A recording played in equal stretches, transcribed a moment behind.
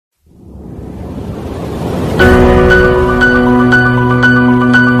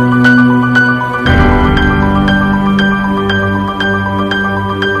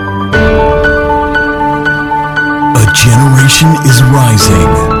nation is rising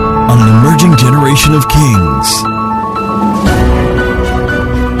on an emerging generation of kings.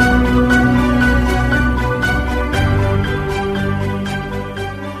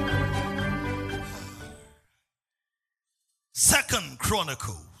 Second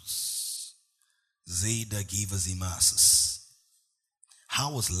Chronicles. Zeda Givazimasis.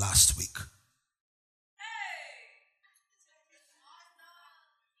 How was last week?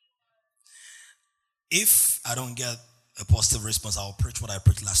 If I don't get a positive response, I'll preach what I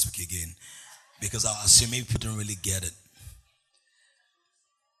preached last week again. Because I'll assume maybe people didn't really get it.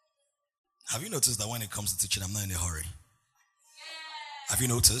 Have you noticed that when it comes to teaching, I'm not in a hurry? Have you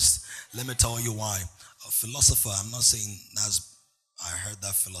noticed? Let me tell you why. A philosopher, I'm not saying that's, I heard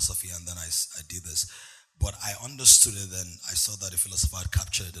that philosophy and then I did this. But I understood it and I saw that a philosopher had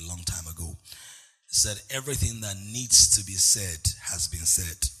captured it a long time ago. He said, everything that needs to be said has been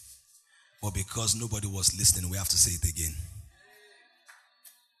said. But because nobody was listening, we have to say it again.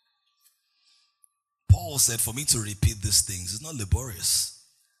 Paul said, for me to repeat these things, it's not laborious.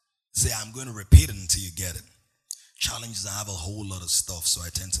 Say, I'm going to repeat it until you get it. Challenges, I have a whole lot of stuff, so I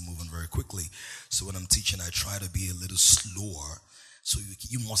tend to move on very quickly. So when I'm teaching, I try to be a little slower. So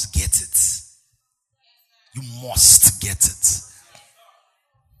you must get it. You must get it.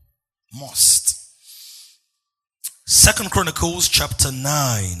 Must. Second Chronicles chapter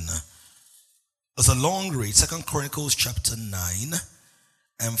 9. It's a long read. Second Chronicles chapter 9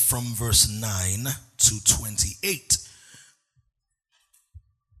 and from verse 9 to 28.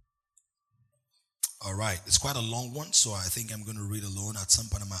 All right. It's quite a long one, so I think I'm going to read alone. At some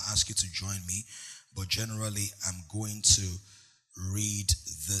point, I might ask you to join me. But generally, I'm going to read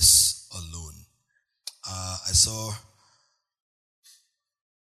this alone. I saw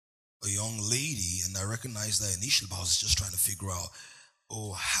a young lady, and I recognized that initially, but I was just trying to figure out,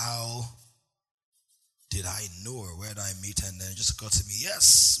 how did I know her? Where did I meet her? And then it just occurred to me,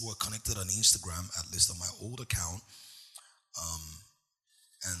 yes, we're connected on Instagram, at least on my old account.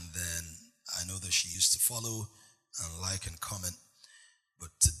 And then I know that she used to follow and like and comment. But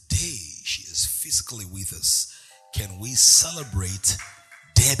today, she is physically with us. Can we celebrate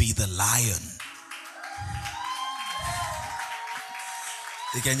Debbie the Lion?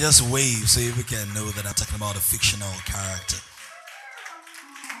 You can just wave so we can know that I'm talking about a fictional character.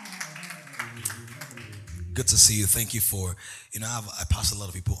 Good to see you. Thank you for, I pass a lot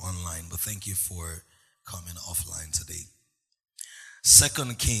of people online, but thank you for coming offline today.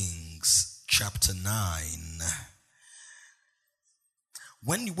 2 Kings chapter 9.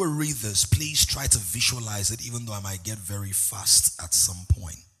 When you will read this, please try to visualize it, even though I might get very fast at some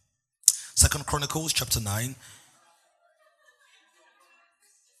point. 2 Chronicles chapter 9.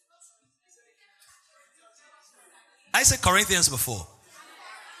 I said Corinthians before.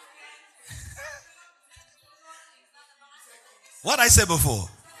 What I said before?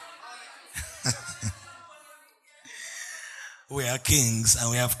 We are kings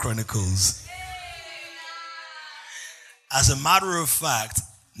and we have chronicles. As a matter of fact,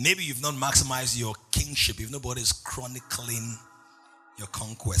 maybe you've not maximized your kingship if nobody's chronicling your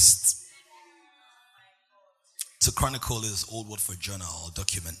conquest. To chronicle is old word for journal or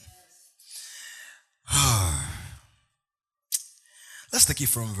document. Let's take it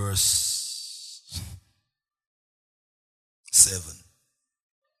from verse 7,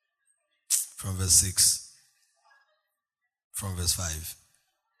 from verse 6, from verse 5.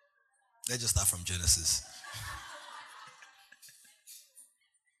 Let's just start from Genesis.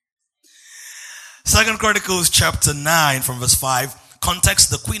 2 Chronicles chapter 9 from verse 5. Context,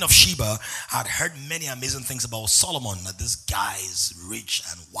 the Queen of Sheba had heard many amazing things about Solomon, that this guy is rich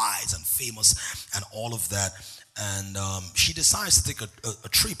and wise and famous and all of that. And she decides to take a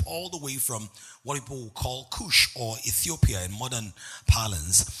trip all the way from what people will call Kush or Ethiopia in modern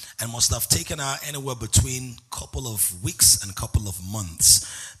parlance, and must have taken her anywhere between a couple of weeks and a couple of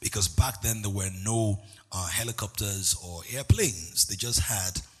months, because back then there were no helicopters or airplanes. They just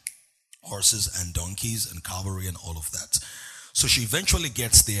had horses and donkeys and cavalry and all of that. So she eventually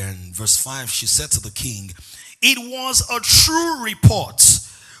gets there, and verse 5, she said to the king, "It was a true report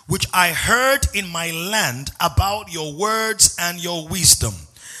which I heard in my land about your words and your wisdom.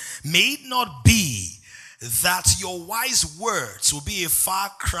 May it not be that your wise words will be a far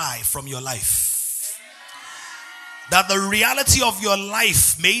cry from your life. That the reality of your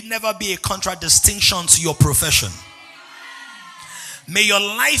life may never be a contradistinction to your profession. May your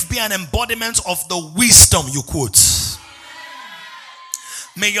life be an embodiment of the wisdom you quote.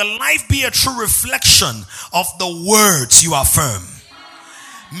 May your life be a true reflection of the words you affirm.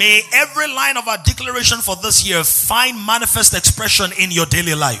 May every line of our declaration for this year find manifest expression in your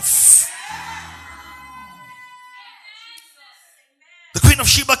daily life." of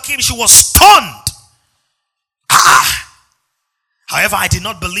Sheba came, she was stunned. However, I did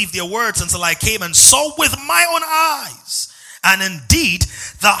not believe their words until I came and saw with my own eyes. And indeed,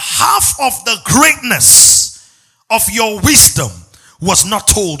 the half of the greatness of your wisdom was not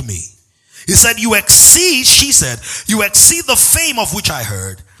told me. He said, she said, you exceed the fame of which I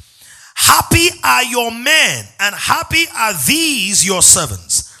heard. Happy are your men, and happy are these your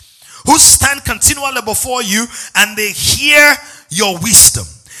servants, who stand continually before you, and they hear your wisdom.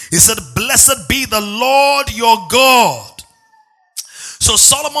 He said, blessed be the Lord your God. So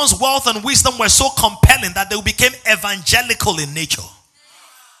Solomon's wealth and wisdom were so compelling that they became evangelical in nature.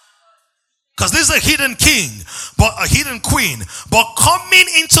 Because this is a hidden king, but a hidden queen. But coming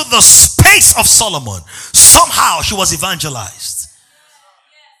into the space of Solomon, somehow she was evangelized.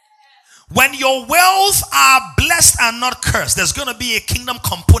 When your wealth are blessed and not cursed, there's going to be a kingdom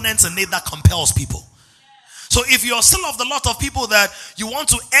component in it that compels people. So if you're still of the lot of people that you want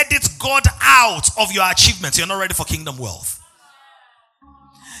to edit God out of your achievements, you're not ready for kingdom wealth.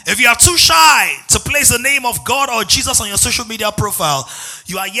 If you are too shy to place the name of God or Jesus on your social media profile,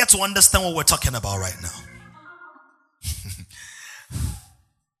 you are yet to understand what we're talking about right now.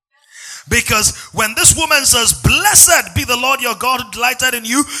 Because when this woman says, blessed be the Lord your God who delighted in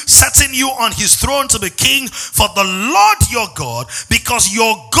you, setting you on his throne to be king, for the Lord your God, because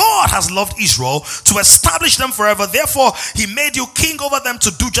your God has loved Israel to establish them forever. Therefore, he made you king over them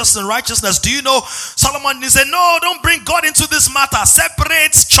to do justice and righteousness. Do you know, Solomon said, no, don't bring God into this matter.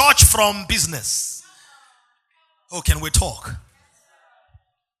 Separate church from business. Oh, can we talk?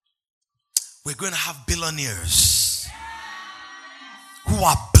 We're going to have billionaires who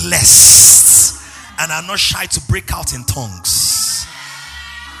are blessed and are not shy to break out in tongues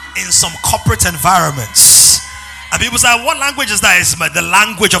in some corporate environments. And people say, what language is that? It's the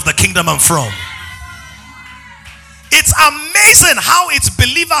language of the kingdom I'm from. It's amazing how it's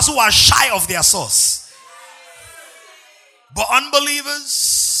believers who are shy of their source. But unbelievers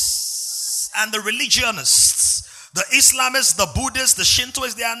and the religionists, the Islamists, the Buddhists, the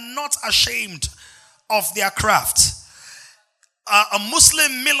Shintoists, they are not ashamed of their craft. A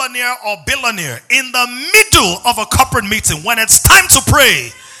Muslim millionaire or billionaire in the middle of a corporate meeting, when it's time to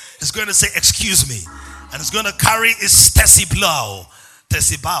pray, is going to say, excuse me, and it's going to carry his tesiblau.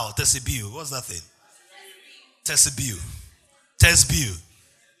 What's that thing? Tesbiu.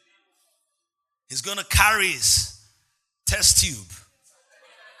 He's going to carry his test tube,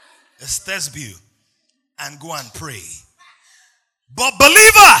 his tesbiu, and go and pray. But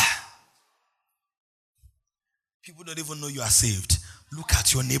believer, people don't even know you are saved. Look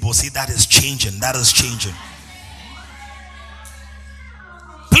at your neighbor. Say, that is changing. That is changing.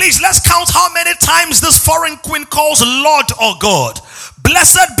 Please, let's count how many times this foreign queen calls Lord or God.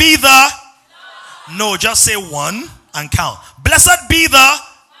 Blessed be the... No, just say one and count. Blessed be the...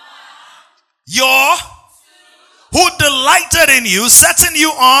 Your... Who delighted in you, setting you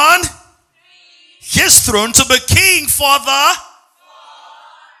on his throne to be king for the...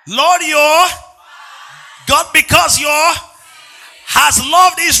 Lord your... God, because your has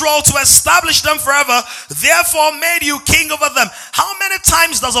loved Israel to establish them forever, therefore made you king over them. How many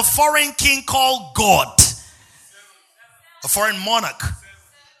times does a foreign king call God? A foreign monarch.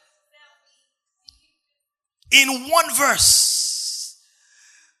 In one verse,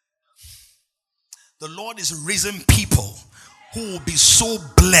 the Lord is raising people who will be so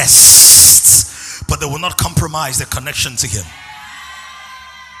blessed, but they will not compromise their connection to him.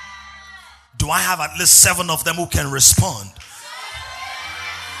 Do I have at least 7 of them who can respond?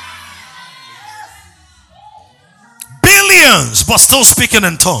 Billions, but still speaking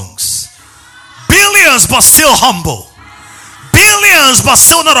in tongues. Billions, but still humble. Billions, but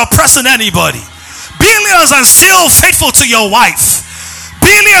still not oppressing anybody. Billions and still faithful to your wife.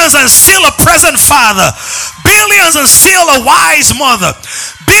 Billions and still a present father. Billions and still a wise mother.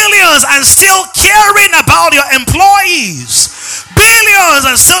 Billions and still caring about your employees. Billions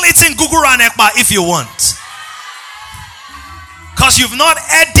and still eating guguru and ekpa if you want. Because you've not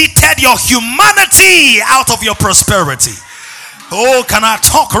edited your humanity out of your prosperity. Oh, can I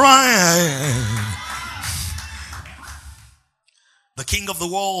talk right? The king of the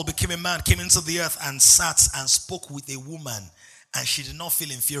world became a man, came into the earth and sat and spoke with a woman, and she did not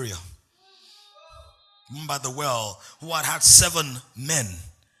feel inferior. By the well, who had 7 men.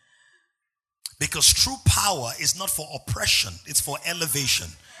 Because true power is not for oppression, it's for elevation.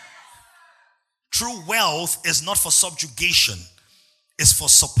 True wealth is not for subjugation, it's for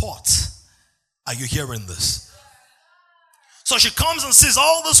support. Are you hearing this? So she comes and sees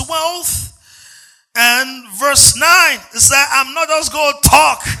all this wealth, and verse 9 says, I'm not just going to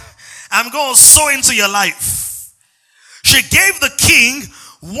talk, I'm going to sow into your life. She gave the king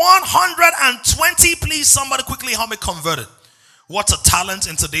 120, please, somebody quickly help me convert it. What's a talent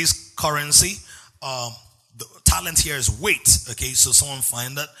in today's currency? The talent here is weight. Okay, so someone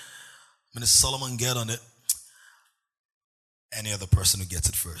find that. Minister Solomon, get on it. Any other person who gets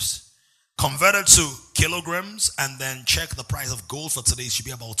it first. Converted to kilograms and then check the price of gold for today. It should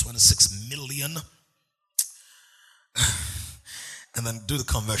be about 26 million. And then do the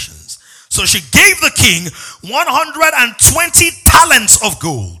conversions. So she gave the king 120 talents of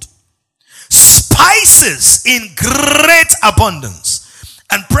gold, spices in great abundance,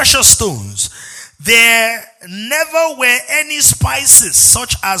 and precious stones. There never were any spices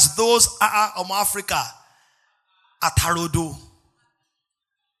such as those of Africa. Atarodo.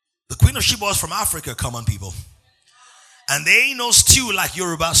 The Queen of Sheba was from Africa, common people. And they ain't no stew like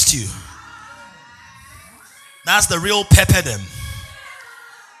Yoruba stew. That's the real pepper them.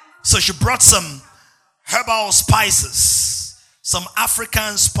 So she brought some herbal spices, some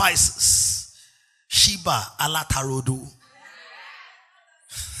African spices. Sheba alatarodo.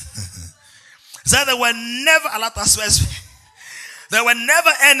 So there were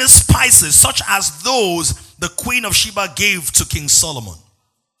never any spices such as those the Queen of Sheba gave to King Solomon.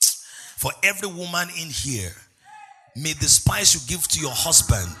 For every woman in here, may the spice you give to your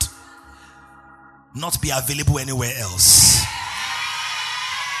husband not be available anywhere else.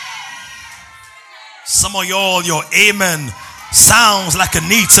 Some of y'all, your amen sounds like a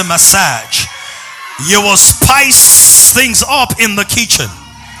need to massage. You will spice things up in the kitchen.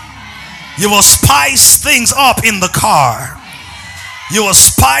 You will spice things up in the car. You will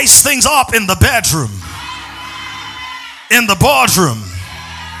spice things up in the bedroom, in the boardroom,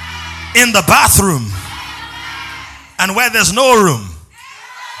 in the bathroom, and where there's no room.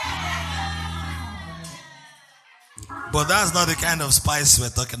 But that's not the kind of spice we're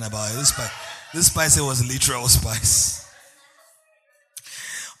talking about. This spice was literal spice.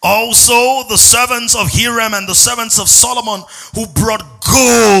 Also, the servants of Hiram and the servants of Solomon who brought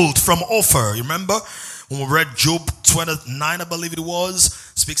gold from Ophir. You remember when we read Job 29, I believe it was,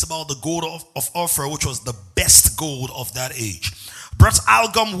 speaks about the gold of Ophir, which was the best gold of that age. Brought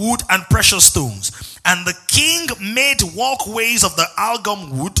algum wood and precious stones. And the king made walkways of the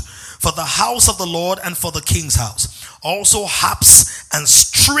algum wood for the house of the Lord and for the king's house. Also harps and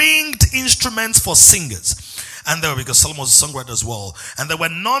stringed instruments for singers. And there, because Solomon was a songwriter as well. And there were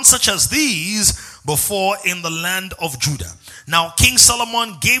none such as these before in the land of Judah. Now King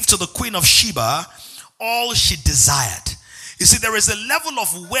Solomon gave to the Queen of Sheba all she desired. You see, there is a level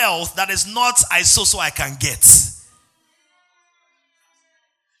of wealth that is not I can get.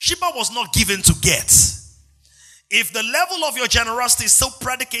 Sheba was not given to get. If the level of your generosity is still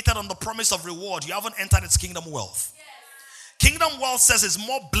predicated on the promise of reward, you haven't entered its kingdom wealth. Kingdom wealth says it's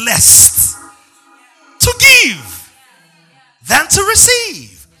more blessed to give than to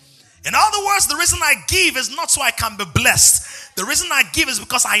receive. In other words, the reason I give is not so I can be blessed. The reason I give is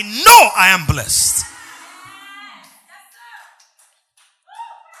because I know I am blessed.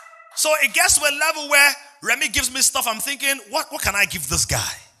 So it gets to a level where Remy gives me stuff. I'm thinking, what can I give this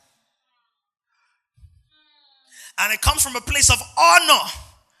guy? And it comes from a place of honor,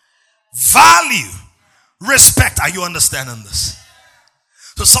 value, respect. Are you understanding this?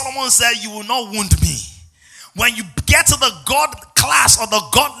 So Solomon said, you will not wound me. When you get to the God class or the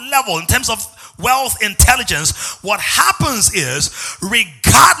God level in terms of wealth, intelligence, what happens is,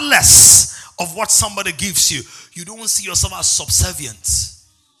 regardless of what somebody gives you, you don't see yourself as subservient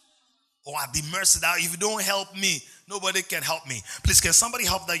or at the mercy that if you don't help me, nobody can help me. Please, can somebody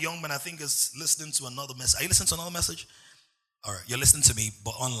help that young man? I think is listening to another message. Are you listening to another message? All right, you're listening to me,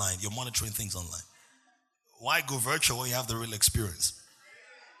 but online. You're monitoring things online. Why go virtual when you have the real experience?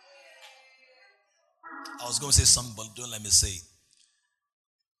 I was going to say something, but don't let me say it.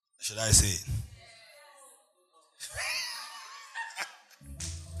 Should I say it?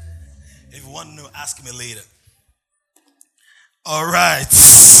 If you want to know, ask me later. All right.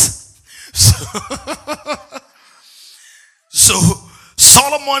 So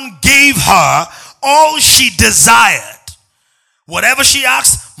Solomon gave her all she desired. Whatever she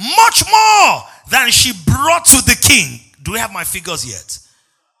asked, much more than she brought to the king. Do we have my figures yet?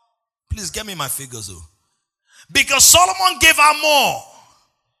 Please get me my figures, though. Because Solomon gave her more.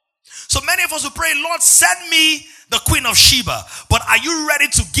 So many of us will pray, Lord, send me the Queen of Sheba. But are you ready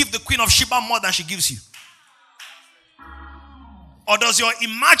to give the Queen of Sheba more than she gives you? Or does your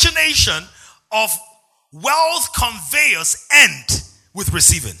imagination of wealth conveyors end with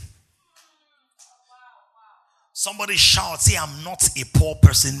receiving? Somebody shout, say, I'm not a poor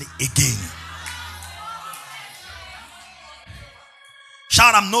person again.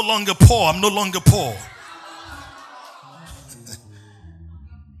 Shout, I'm no longer poor. I'm no longer poor.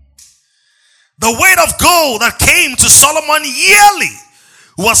 The weight of gold that came to Solomon yearly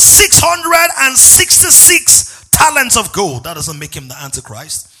was 666 talents of gold. That doesn't make him the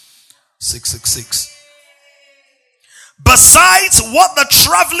Antichrist. 666. Besides what the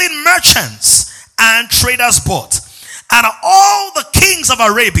traveling merchants and traders bought. And all the kings of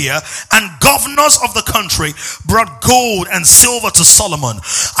Arabia and governors of the country brought gold and silver to Solomon.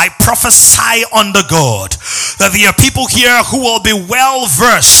 I prophesy under God that there are people here who will be well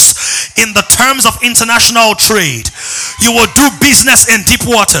versed in the terms of international trade. You will do business in deep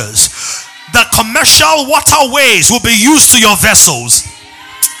waters. The commercial waterways will be used to your vessels.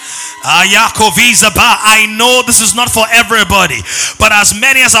 I know this is not for everybody, but as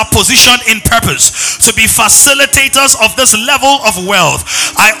many as are positioned in purpose to be facilitators of this level of wealth,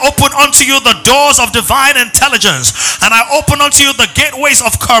 I open unto you the doors of divine intelligence, and I open unto you the gateways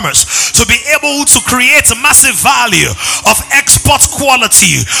of commerce to be able to create massive value of export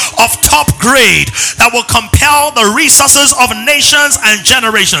quality, of top grade that will compel the resources of nations and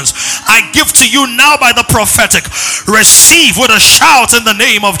generations. I give to you now by the prophetic. Receive with a shout in the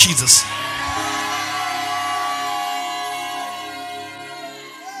name of Jesus.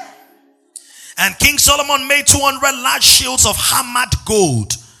 And King Solomon made 200 large shields of hammered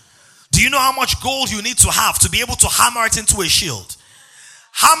gold. Do you know how much gold you need to have to be able to hammer it into a shield?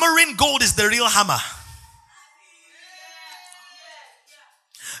 Hammering gold is the real hammer.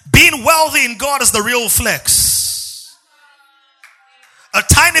 Being wealthy in God is the real flex. A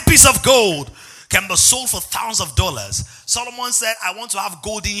tiny piece of gold can be sold for thousands of dollars. Solomon said, I want to have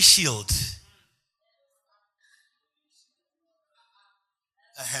golden shield.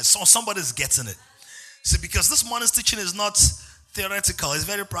 So somebody's getting it. See, because this morning's teaching is not theoretical, it's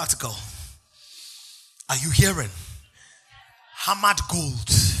very practical. Are you hearing? Hammered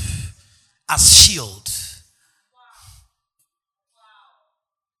gold as shield. Wow.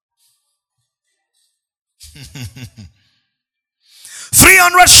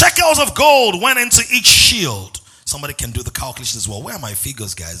 300 shekels of gold went into each shield. Somebody can do the calculation as well. Where are my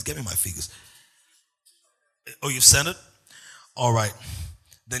figures, guys? Give me my figures. Oh, you've sent it? All right.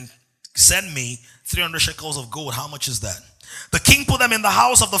 Then send me 300 shekels of gold. How much is that? The king put them in the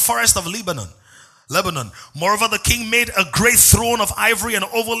house of the forest of Lebanon. Moreover, the king made a great throne of ivory and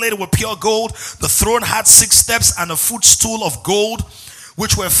overlaid with pure gold. The throne had 6 steps and a footstool of gold,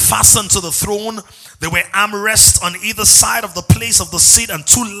 which were fastened to the throne. There were armrests on either side of the place of the seat, and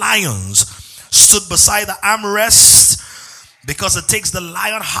 2 lions stood beside the armrest, because it takes the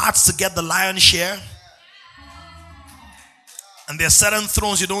lion hearts to get the lion share. And there are certain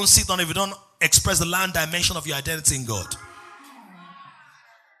thrones you don't sit on if you don't express the lion dimension of your identity in God.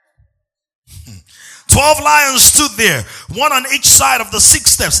 12 lions stood there, 1 on each side of the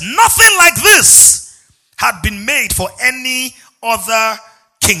 6 steps. Nothing like this had been made for any other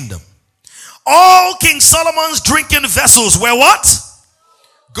kingdom. All King Solomon's drinking vessels were what?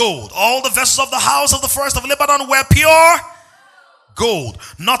 Gold. All the vessels of the house of the forest of Lebanon were pure gold.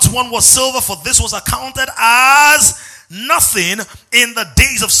 Not one was silver, for this was accounted as nothing in the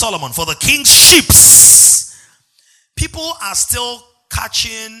days of Solomon. For the king's ships, people are still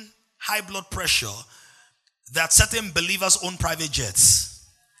catching high blood pressure that certain believers own private jets.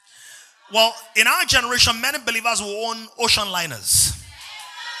 Well, in our generation, many believers will own ocean liners.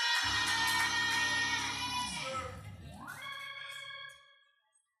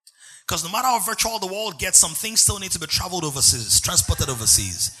 Because no matter how virtual the world gets, some things still need to be traveled overseas, transported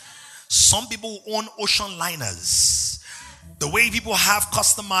overseas. Some people own ocean liners. The way people have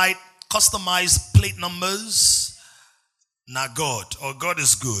customized plate numbers. Now God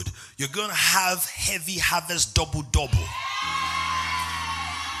is good. You're going to have heavy harvest double.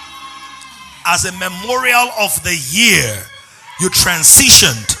 As a memorial of the year you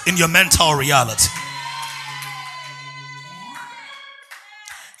transitioned in your mental reality.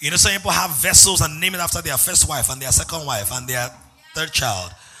 You know, some people have vessels and name it after their first wife and their second wife and their third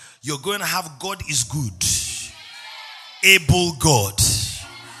child. You're going to have God is good. Able God.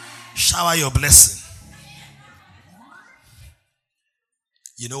 Shower your blessing.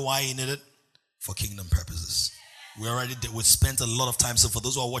 You know why you need it? For kingdom purposes. We spent a lot of time. So for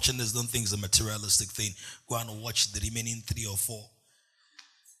those who are watching this, don't think it's a materialistic thing. Go and watch the remaining 3 or 4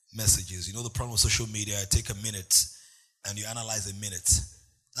 messages. You know the problem with social media, I take a minute and you analyze a minute.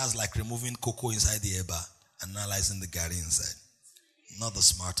 That's like removing cocoa inside the eba and analyzing the gari inside. Not the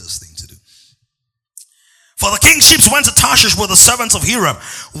smartest thing to do. For the king's ships went to Tarshish with the servants of Hiram.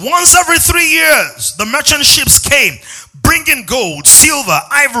 Once every 3 years, the merchant ships came, bringing gold, silver,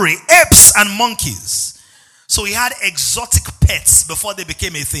 ivory, apes, and monkeys. So he had exotic pets before they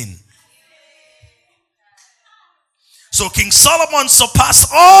became a thing. So King Solomon surpassed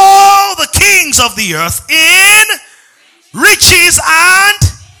all the kings of the earth in riches, and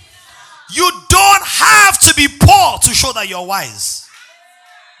you don't have to be poor to show that you're wise.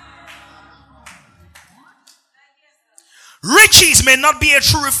 Riches may not be a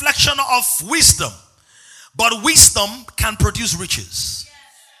true reflection of wisdom, but wisdom can produce riches.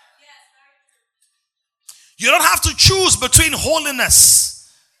 You don't have to choose between holiness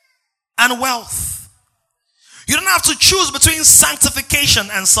and wealth. You don't have to choose between sanctification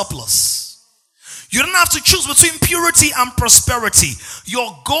and surplus. You don't have to choose between purity and prosperity.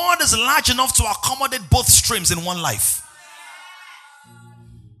 Your God is large enough to accommodate both streams in one life.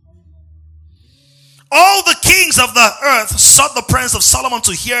 All the kings of the earth sought the presence of Solomon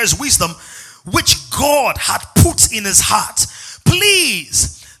to hear his wisdom, which God had put in his heart.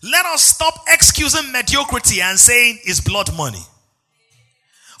 Please, let us stop excusing mediocrity and saying it's blood money.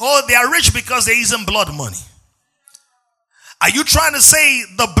 Oh, they are rich because they're using blood money. Are you trying to say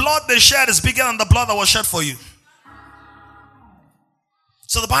the blood they shed is bigger than the blood that was shed for you?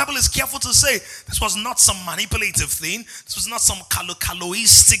 So the Bible is careful to say this was not some manipulative thing. This was not some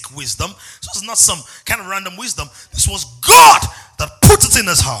Kabbalistic wisdom. This was not some kind of random wisdom. This was God that put it in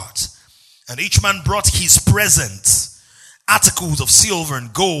his heart. And each man brought his present. Articles of silver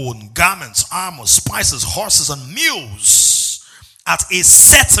and gold, and garments, armor, spices, horses, and mules at a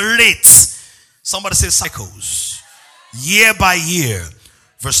set rate. Somebody say cycles. Year by year.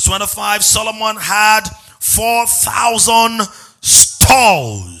 Verse 25, Solomon had 4,000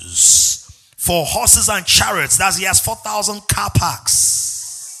 stalls for horses and chariots. That's, he has 4,000 car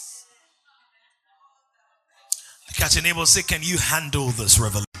parks. Look at your neighbor and say, can you handle this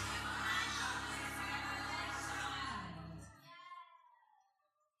revelation?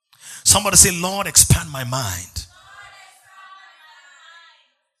 Somebody say, Lord, expand my mind.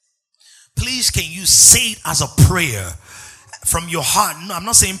 Please, can you say it as a prayer from your heart? No, I'm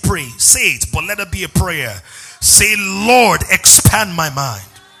not saying pray. Say it, but let it be a prayer. Say, Lord, expand my mind.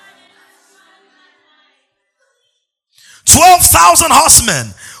 12,000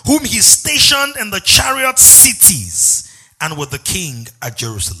 horsemen, whom he stationed in the chariot cities and with the king at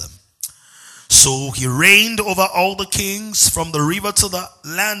Jerusalem. So he reigned over all the kings from the river to the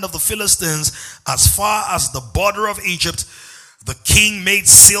land of the Philistines as far as the border of Egypt. The king made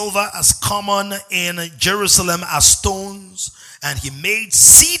silver as common in Jerusalem as stones, and he made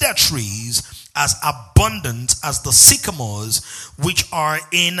cedar trees as abundant as the sycamores which are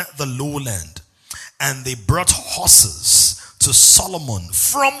in the lowland. And they brought horses to Solomon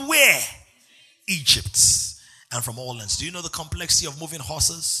from where? Egypt, and from all lands. Do you know the complexity of moving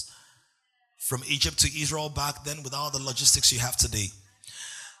horses from Egypt to Israel back then without the logistics you have today?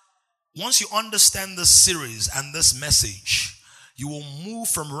 Once you understand this series and this message, you will move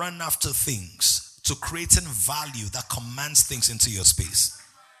from running after things to creating value that commands things into your space.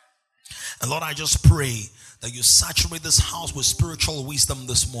 And Lord, I just pray that you saturate this house with spiritual wisdom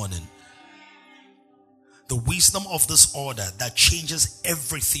this morning. The wisdom of this order that changes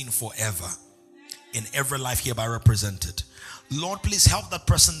everything forever in every life hereby represented. Lord, please help that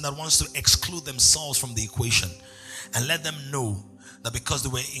person that wants to exclude themselves from the equation, and let them know that because they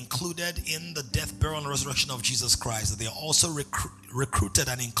were included in the death, burial, and resurrection of Jesus Christ, that they are also recruited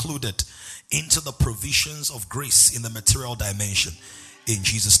and included into the provisions of grace in the material dimension. In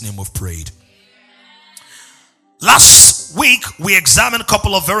Jesus' name we've prayed. Last week, we examined a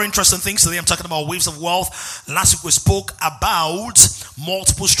couple of very interesting things. Today, I'm talking about waves of wealth. Last week, we spoke about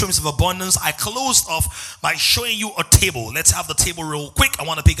multiple streams of abundance. I closed off by showing you a table. Let's have the table real quick. I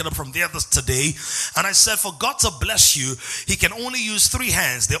want to pick it up from there today. And I said, for God to bless you, he can only use three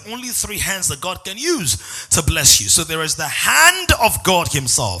hands. There are only three hands that God can use to bless you. So there is the hand of God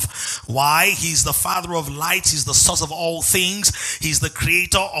himself. Why? He's the Father of lights. He's the source of all things. He's the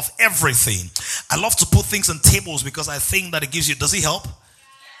creator of everything. I love to put things on tables because I think that it gives you, does he help?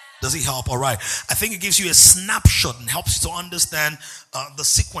 Does he help? All right. I think it gives you a snapshot and helps you to understand the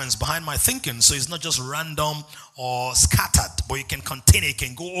sequence behind my thinking. So it's not just random or scattered, but you can contain it, you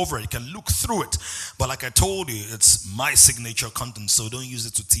can go over it, you can look through it. But like I told you, it's my signature content, so don't use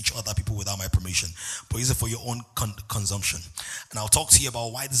it to teach other people without my permission, but use it for your own consumption. And I'll talk to you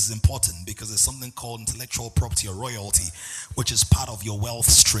about why this is important, because there's something called intellectual property or royalty, which is part of your wealth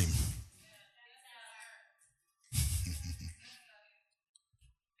stream.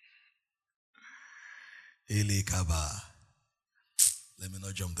 Let me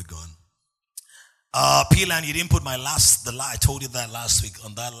not jump the gun. P-Land, you didn't put I told you that last week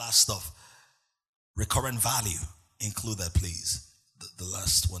on that last stuff. Recurrent value. Include that, please. The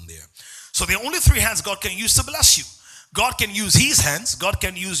last one there. So there are only three hands God can use to bless you. God can use his hands, God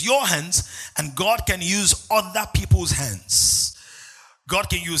can use your hands, and God can use other people's hands. God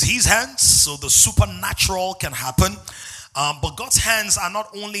can use his hands, so the supernatural can happen. But God's hands are not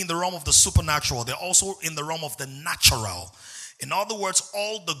only in the realm of the supernatural, they're also in the realm of the natural. In other words,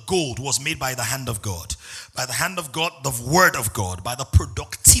 all the gold was made by the hand of God. By the hand of God, the word of God, by the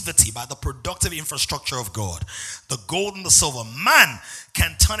productivity, by the productive infrastructure of God. The gold and the silver. Man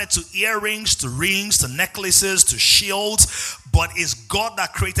can turn it to earrings, to rings, to necklaces, to shields, but it's God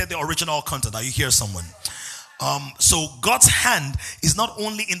that created the original content. Are you here, someone? So God's hand is not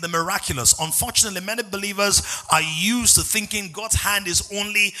only in the miraculous. Unfortunately, many believers are used to thinking God's hand is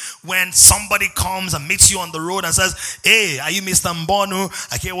only when somebody comes and meets you on the road and says, hey, are you Mr. Mbonu?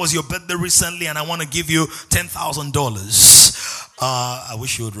 I hear it was your birthday recently and I want to give you $10,000. I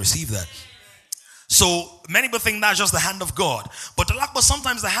wish you would receive that. So many people think that's just the hand of God. But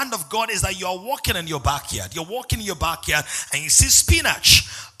sometimes the hand of God is that you are walking in your backyard. You're walking in your backyard and you see spinach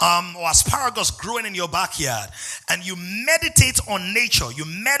or asparagus growing in your backyard. And you meditate on nature. You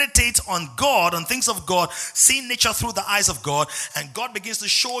meditate on God, on things of God, seeing nature through the eyes of God. And God begins to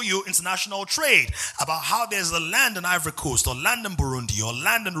show you international trade about how there's a land in Ivory Coast or land in Burundi or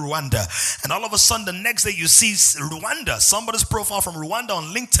land in Rwanda. And all of a sudden the next day you see Rwanda, somebody's profile from Rwanda on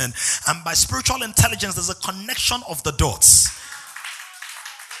LinkedIn. And by spiritual intelligence, there's a connection of the dots.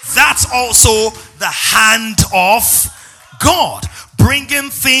 That's also the hand of God, bringing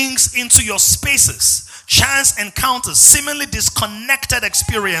things into your spaces, chance encounters, seemingly disconnected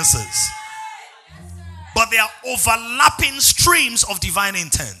experiences, but they are overlapping streams of divine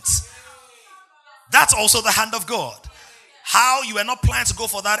intent. That's also the hand of God. How you were not planning to go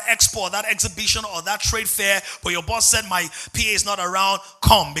for that expo or that exhibition or that trade fair, but your boss said, my PA is not around,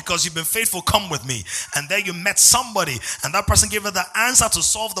 come because you've been faithful, come with me. And then you met somebody and that person gave you the answer to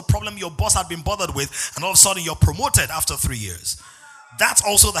solve the problem your boss had been bothered with, and all of a sudden you're promoted after 3 years. That's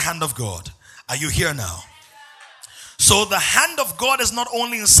also the hand of God. Are you here now? So the hand of God is not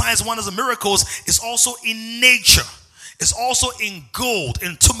only in signs, wonders, and miracles, it's also in nature. It's also in gold,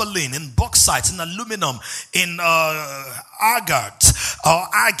 in tourmaline, in bauxite, in aluminum, in agate,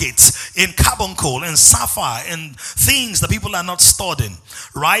 in carbuncle, in sapphire, in things that people are not stored in,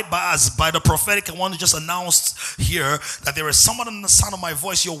 right? But as by the prophetic, I want to just announce here that there is someone in the sound of my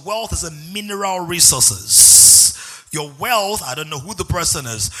voice. Your wealth is a mineral resources. Your wealth, I don't know who the person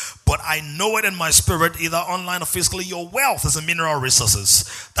is, but I know it in my spirit, either online or physically. Your wealth is in mineral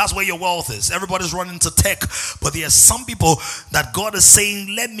resources. That's where your wealth is. Everybody's running to tech, but there are some people that God is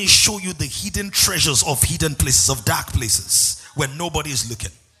saying, let me show you the hidden treasures of hidden places, of dark places, where nobody is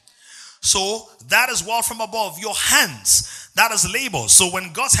looking. So that is wealth from above. Your hands, that is labor. So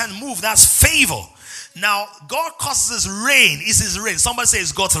when God's hand moves, that's favor. Now, God causes rain. Is his rain. Somebody say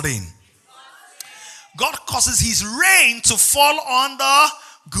it's God's rain. God causes his rain to fall on the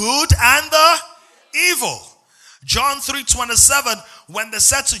good and the evil. John 3:27, when they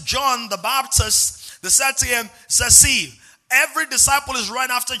said to John the Baptist, they said to him, see, every disciple is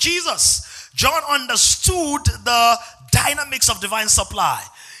running after Jesus. John understood the dynamics of divine supply.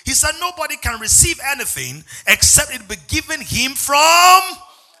 He said nobody can receive anything except it be given him from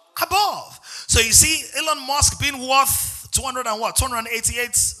above. So you see, Elon Musk being worth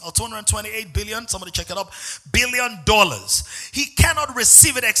 288 or 228 billion, somebody check it up, $1 billion. He cannot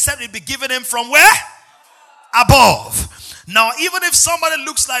receive it except it be given him from where? Above. Now, even if somebody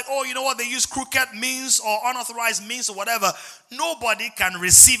looks like, oh, you know what, they use crooked means or unauthorized means or whatever, nobody can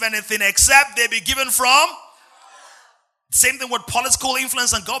receive anything except they be given from. Same thing with political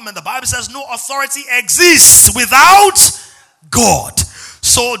influence and government. The Bible says no authority exists without God.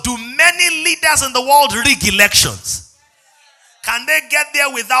 So do many leaders in the world rig elections? Can they get there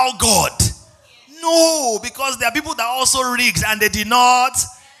without God? No, because there are people that also rigged and they did not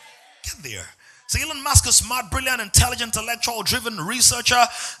get there. So Elon Musk is smart, brilliant, intelligent, intellectual, driven researcher,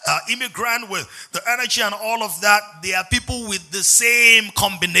 immigrant with the energy and all of that. There are people with the same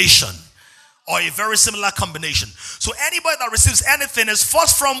combination or a very similar combination. So anybody that receives anything is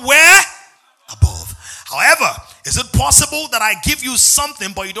first from where? Above. However, is it possible that I give you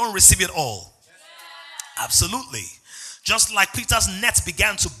something but you don't receive it all? Absolutely. Just like Peter's nets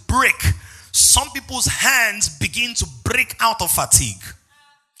began to break, some people's hands begin to break out of fatigue,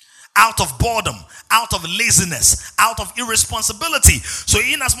 out of boredom, out of laziness, out of irresponsibility. So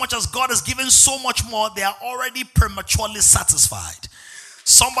in as much as God has given so much more, they are already prematurely satisfied.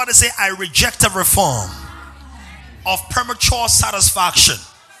 Somebody say, I reject every form of premature satisfaction.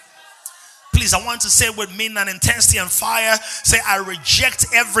 Please, I want to say with meaning and intensity and fire, say, I reject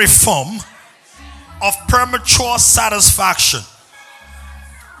every form of premature satisfaction.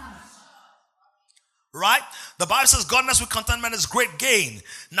 Right? The Bible says godliness with contentment is great gain.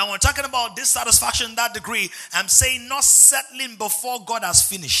 Now, when talking about dissatisfaction in that degree, I'm saying not settling before God has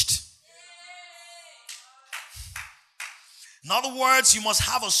finished. In other words, you must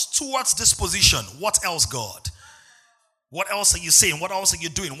have a steward's disposition. What else, God? What else are you saying? What else are you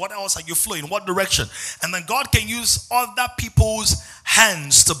doing? What else are you flowing? What direction? And then God can use other people's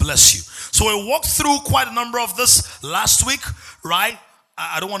hands to bless you. So we walked through quite a number of this last week, right?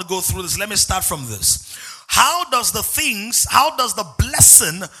 I don't want to go through this. Let me start from this. How does the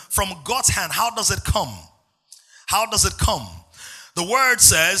blessing from God's hand, how does it come? How does it come? The word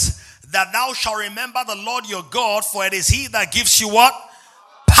says that thou shalt remember the Lord your God, for it is he that gives you what?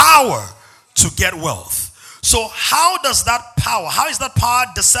 Power to get wealth. So how is that power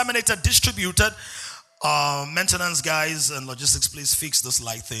disseminated, distributed? Maintenance guys and logistics, please fix this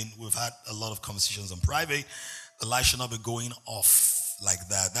light thing. We've had a lot of conversations in private. The light should not be going off like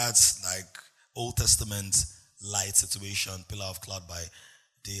that. That's like Old Testament light situation, pillar of cloud by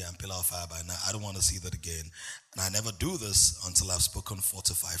day and pillar of fire by night. I don't want to see that again. And I never do this until I've spoken 4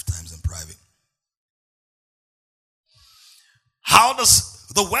 to 5 times in private. How does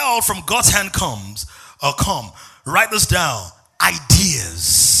the wealth from God's hand come? Write this down.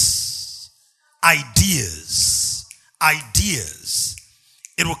 Ideas.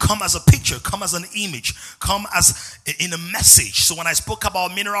 It will come as a picture, come as an image, come as in a message. So when I spoke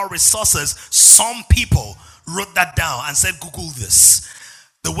about mineral resources, some people wrote that down and said, Google this.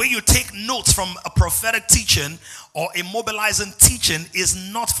 The way you take notes from a prophetic teaching or a mobilizing teaching is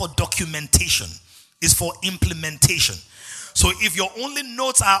not for documentation. It's for implementation. So if your only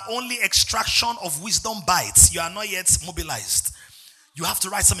notes are only extraction of wisdom bites, you are not yet mobilized. You have to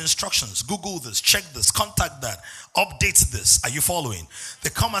write some instructions. Google this, check this, contact that, update this. Are you following? They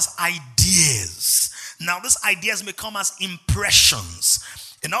come as ideas. Now, these ideas may come as impressions.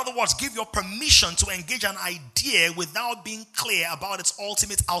 In other words, give your permission to engage an idea without being clear about its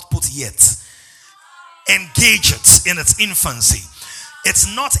ultimate output yet. Engage it in its infancy. It's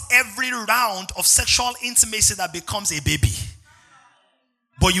not every round of sexual intimacy that becomes a baby.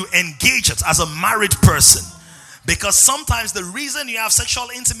 But you engage it as a married person. Because sometimes the reason you have sexual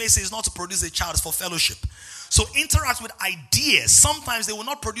intimacy is not to produce a child, it's for fellowship. So interact with ideas. Sometimes they will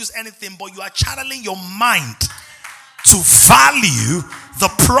not produce anything, but you are channeling your mind to value the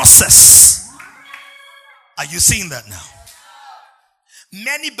process. Are you seeing that now?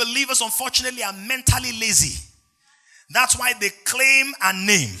 Many believers, unfortunately, are mentally lazy. That's why they claim a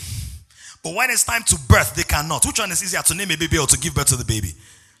name. But when it's time to birth, they cannot. Which one is easier, to name a baby or to give birth to the baby?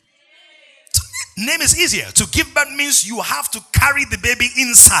 Name is easier. To give birth means you have to carry the baby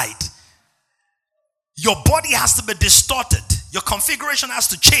inside. Your body has to be distorted. Your configuration has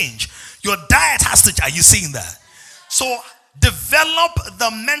to change. Your diet has to. Are you seeing that? So develop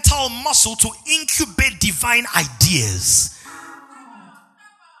the mental muscle to incubate divine ideas.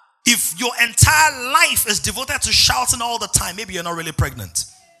 If your entire life is devoted to shouting all the time, maybe you're not really pregnant.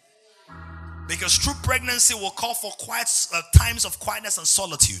 Because true pregnancy will call for times of quietness and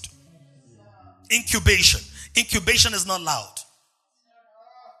solitude. Incubation. Incubation is not loud.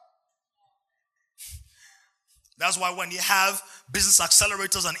 That's why when you have business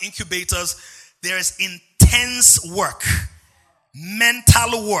accelerators and incubators, there is intense work,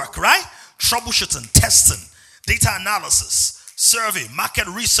 mental work, right? Troubleshooting, testing, data analysis, survey, market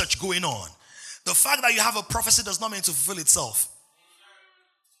research going on. The fact that you have a prophecy does not mean to fulfill itself.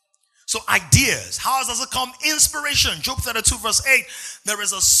 So ideas, how does it come? Inspiration. Job 32 verse 8. There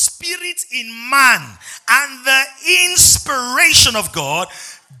is a spirit in man, and the inspiration of God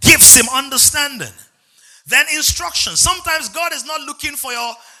gives him understanding. Then instruction. Sometimes God is not looking for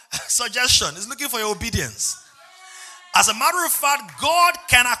your suggestion. He's looking for your obedience. As a matter of fact, God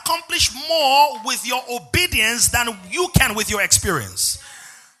can accomplish more with your obedience than you can with your experience.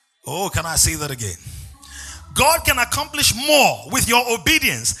 Oh, can I say that again? God can accomplish more with your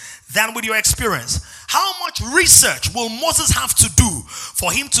obedience than with your experience. How much research will Moses have to do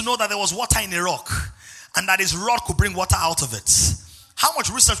for him to know that there was water in a rock and that his rod could bring water out of it? How much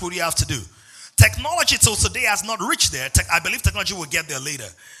research would he have to do? Technology till today has not reached there. I believe technology will get there later,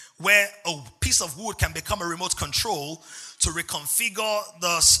 where a piece of wood can become a remote control to reconfigure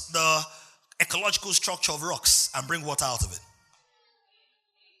the ecological structure of rocks and bring water out of it.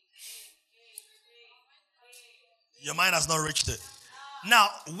 Your mind has not reached it. Now,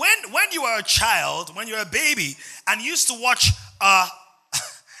 when you were a child, when you were a baby, and you used to watch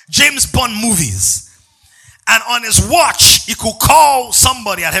James Bond movies, and on his watch, he could call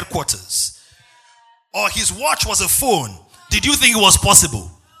somebody at headquarters, or his watch was a phone, did you think it was possible?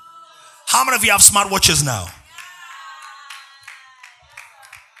 How many of you have smartwatches now?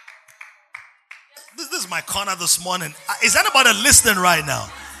 my corner this morning. Is anybody listening right now?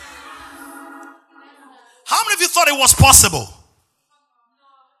 How many of you thought it was possible?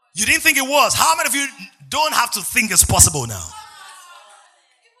 You didn't think it was. How many of you don't have to think it's possible now?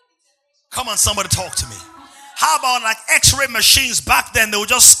 Come on, somebody talk to me. How about like x-ray machines back then? They would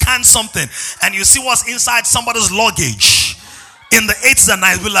just scan something and you see what's inside somebody's luggage. In the 80s and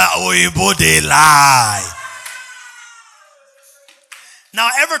 90s, we're like, oh, they lie. Now,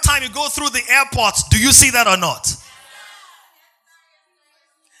 every time you go through the airports, do you see that or not?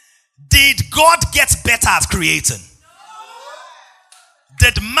 Did God get better at creating?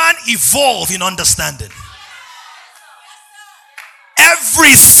 Did man evolve in understanding?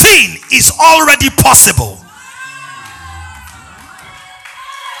 Everything is already possible.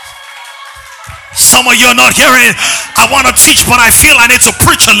 Some of you are not hearing it. I want to teach, but I feel I need to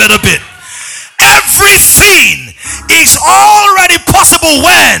preach a little bit. Everything is already possible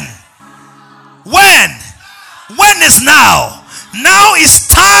when? When is now? Now is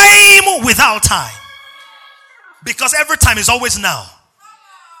time without time. Because every time is always now.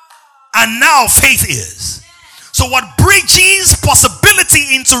 And now faith is. So what bridges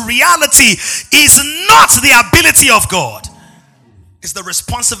possibility into reality is not the ability of God. It's the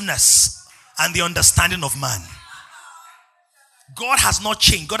responsiveness and the understanding of man. God has not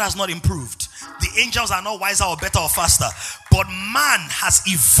changed. God has not improved. The angels are not wiser or better or faster. But man has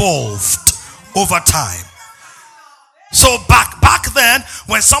evolved over time. So back then,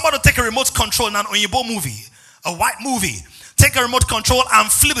 when somebody would take a remote control in an Onyibo movie, a white movie, take a remote control and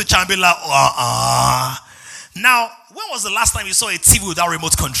flip the channel and be like, Now, when was the last time you saw a TV without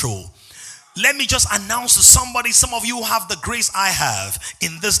remote control? Let me just announce to somebody, some of you who have the grace I have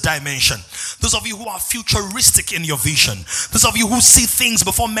in this dimension. Those of you who are futuristic in your vision. Those of you who see things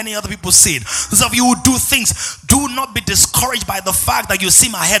before many other people see it. Those of you who do things, do not be discouraged by the fact that you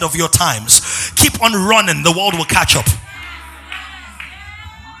seem ahead of your times. Keep on running, the world will catch up.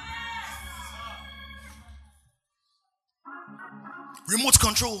 Remote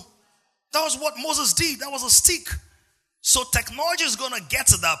control. That was what Moses did. That was a stick. So technology is going to get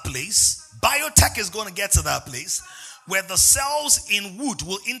to that place. Biotech is going to get to that place where the cells in wood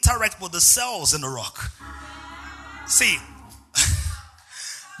will interact with the cells in the rock. See,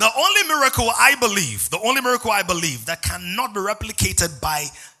 the only miracle I believe that cannot be replicated by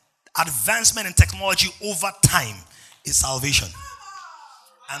advancement in technology over time is salvation.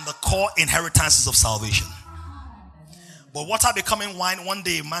 And the core inheritances of salvation. But water becoming wine, one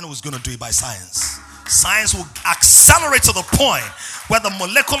day man was going to do it by science. Science will accelerate to the point where the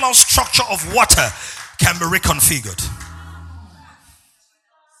molecular structure of water can be reconfigured.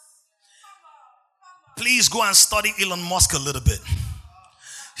 Please go and study Elon Musk a little bit.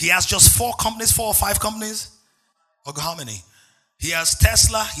 He has just 4 or 5 companies. Or how many? He has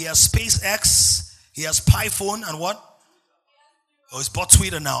Tesla, he has SpaceX, he has PiPhone, and what? Oh, he's bought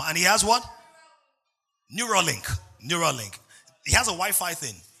Twitter now. And he has what? Neuralink. He has a Wi-Fi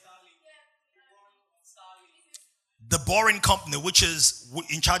thing. The Boring Company, which is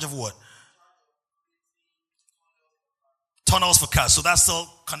in charge of what? Tunnels for cars. So that's still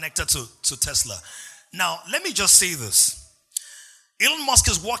connected to Tesla. Now, let me just say this. Elon Musk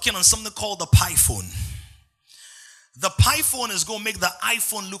is working on something called the PiPhone. The PiPhone is going to make the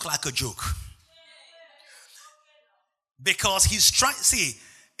iPhone look like a joke. Because he's trying, see,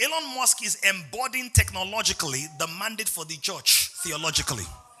 Elon Musk is embodying technologically the mandate for the church theologically.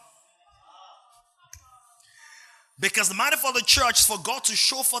 Because the mandate for the church is for God to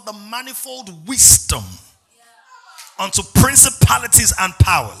show for the manifold wisdom unto principalities and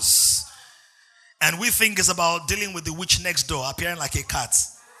powers. And we think it's about dealing with the witch next door appearing like a cat.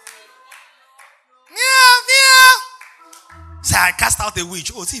 Meow, meow. Say, I cast out a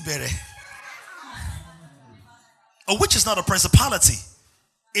witch. Oh, Tibere. A witch is not a principality.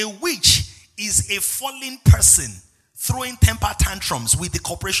 A witch is a fallen person throwing temper tantrums with the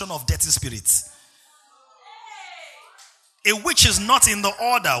cooperation of dirty spirits. A witch is not in the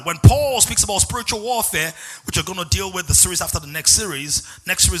order. When Paul speaks about spiritual warfare, which we're going to deal with the series after the next series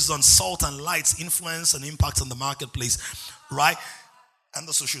is on salt and light's influence and impact on the marketplace, right? And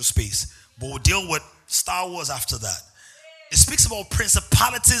the social space. But we'll deal with Star Wars after that. It speaks about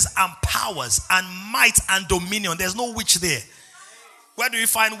principalities and powers and might and dominion. There's no witch there. Where do we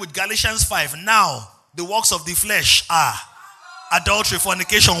find with Galatians 5? Now, the works of the flesh are adultery,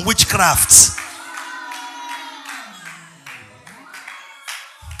 fornication, witchcraft.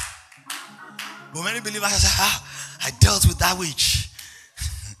 But many believers say, I dealt with that witch.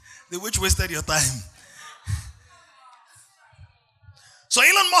 The witch wasted your time. So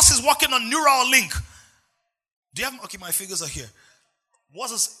Elon Musk is working on Neuralink. Do you have, okay, my figures are here.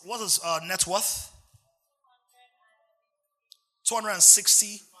 What's his net worth?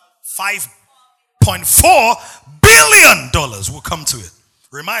 $265.4 billion. We'll come to it.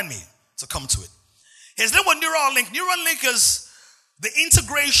 Remind me to come to it. Here's the one, Neuralink. Neuralink is the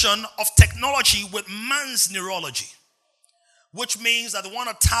integration of technology with man's neurology, which means that they want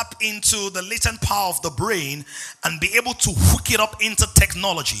to tap into the latent power of the brain and be able to hook it up into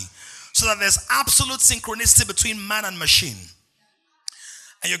technology so that there's absolute synchronicity between man and machine.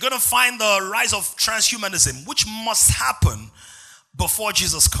 And you're going to find the rise of transhumanism, which must happen before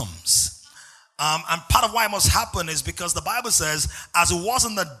Jesus comes. And part of why it must happen is because the Bible says, as it was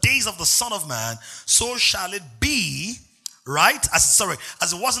in the days of the Son of Man, so shall it be, right? As it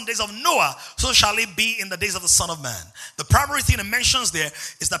was in the days of Noah, so shall it be in the days of the Son of Man. The primary thing it mentions there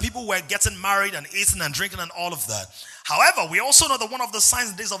is that people were getting married and eating and drinking and all of that. However, we also know that one of the signs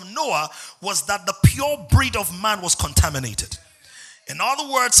in the days of Noah was that the pure breed of man was contaminated. In other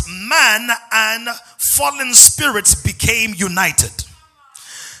words, man and fallen spirits became united.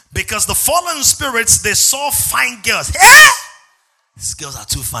 Because the fallen spirits, they saw fine girls. Hey! These girls are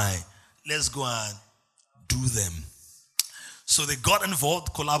too fine. Let's go and do them. So they got involved,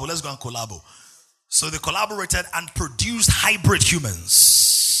 let's go and collabo. So they collaborated and produced hybrid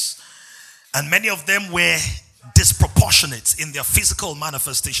humans. And many of them were disproportionate in their physical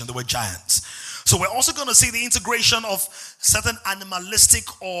manifestation. They were giants. So we're also going to see the integration of certain animalistic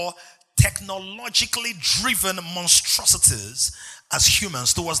or technologically driven monstrosities as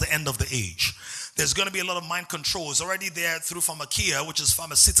humans towards the end of the age. There's going to be a lot of mind control. It's already there through pharmakia, which is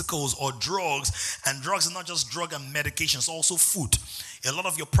pharmaceuticals or drugs. And drugs are not just drug and medication, it's also food. A lot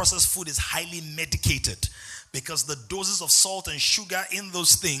of your processed food is highly medicated because the doses of salt and sugar in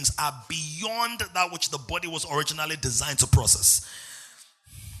those things are beyond that which the body was originally designed to process.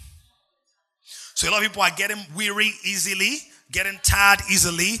 So a lot of people are getting weary easily, getting tired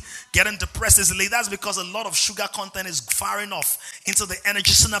easily, getting depressed easily. That's because a lot of sugar content is firing off into the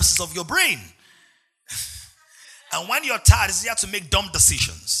energy synapses of your brain. And when you're tired, it's easier to make dumb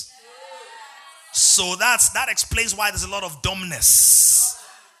decisions. So that explains why there's a lot of dumbness.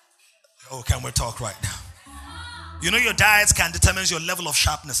 Oh, can we talk right now? You know your diet can determine your level of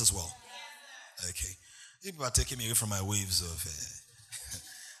sharpness as well. Okay. People are taking me away from my waves of...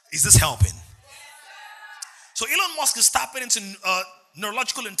 Is this helping? So Elon Musk is tapping into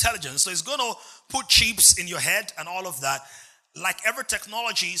neurological intelligence. So he's going to put chips in your head and all of that. Like every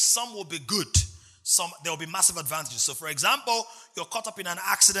technology, some will be good. There will be massive advantages. So for example, you're caught up in an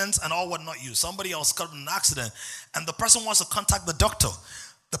accident and all what not you. Somebody else caught up in an accident and the person wants to contact the doctor.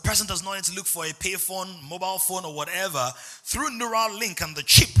 The person does not need to look for a payphone, mobile phone or whatever. Through neural link and the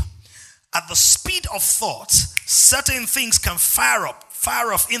chip, at the speed of thought, certain things can fire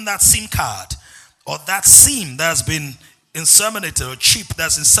off in that SIM card. Or that seam that's been inseminated, or chip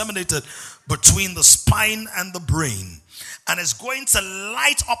that's inseminated between the spine and the brain. And it's going to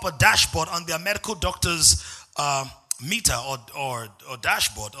light up a dashboard on their medical doctor's meter or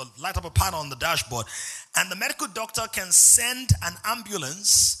dashboard, or light up a panel on the dashboard. And the medical doctor can send an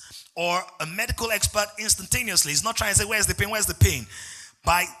ambulance or a medical expert instantaneously. He's not trying to say, where's the pain?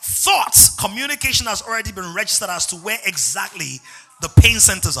 By thoughts, communication has already been registered as to where exactly the pain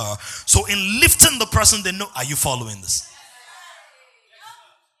centers are. So in lifting the person, they know, are you following this?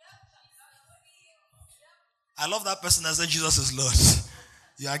 I love that person that said Jesus is Lord.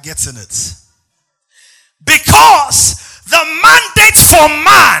 You are getting it. Because the mandate for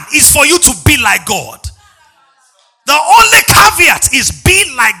man is for you to be like God. The only caveat is be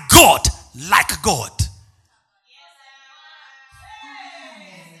like God, like God.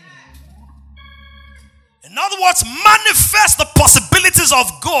 In other words, manifest the possibilities of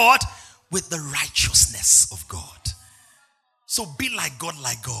God with the righteousness of God. So be like God,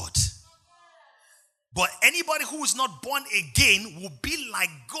 like God. But anybody who is not born again will be like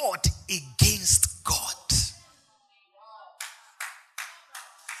God against God.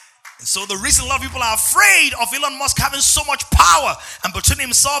 And so the reason a lot of people are afraid of Elon Musk having so much power, and between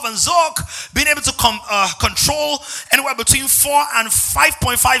himself and Zuck being able to control anywhere between 4 and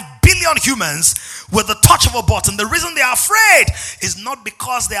 5.5 billion humans with the touch of a button, the reason they are afraid is not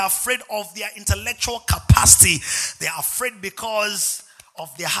because they are afraid of their intellectual capacity. They are afraid because of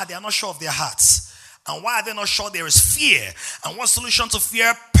their heart. They are not sure of their hearts. And why are they not sure? There is fear. And what solution to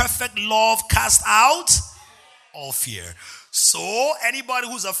fear? Perfect love cast out all fear. So anybody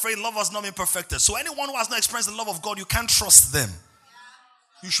who's afraid, love has not been perfected. So anyone who has not experienced the love of God, you can't trust them.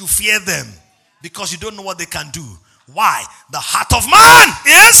 You should fear them because you don't know what they can do. Why? The heart of man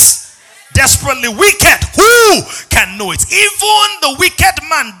is desperately wicked. Who can know it? Even the wicked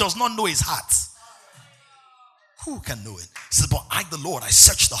man does not know his heart. Who can know it? He says, but I, the Lord, I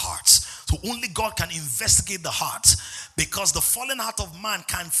search the hearts So only God can investigate the heart, because the fallen heart of man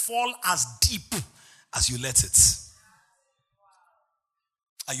can fall as deep as you let it.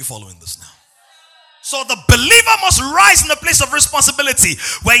 Are you following this now? So the believer must rise in a place of responsibility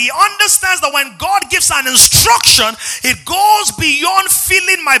where he understands that when God gives an instruction, it goes beyond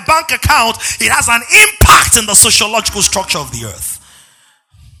filling my bank account. It has an impact in the sociological structure of the earth.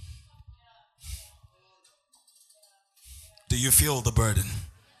 Do you feel the burden?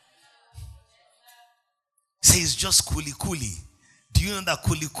 Say it's just kuli kuli. Do you know that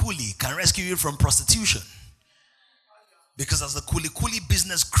kuli kuli can rescue you from prostitution? Because as the kuli kuli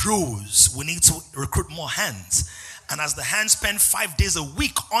business grows, we need to recruit more hands. And as the hands spend 5 days a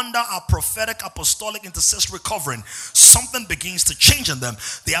week under our prophetic, apostolic, intercessory covering, something begins to change in them.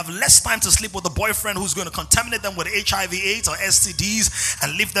 They have less time to sleep with a boyfriend who's going to contaminate them with HIV/AIDS or STDs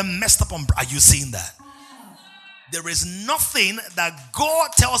and leave them messed up on. Are you seeing that? There is nothing that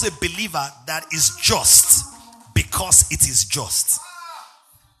God tells a believer that is just because it is just.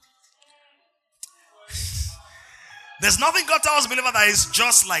 There's nothing God tells a believer that is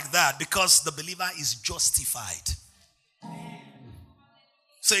just like that because the believer is justified.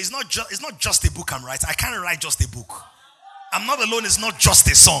 So it's not just a book I'm writing. I can't write just a book. I'm not alone. It's not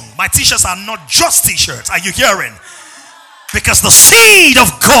just a song. My t-shirts are not just t-shirts. Are you hearing? Because the seed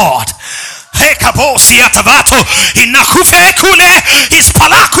of God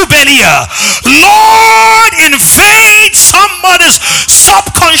Lord, invade somebody's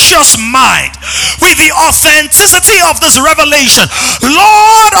subconscious mind with the authenticity of this revelation.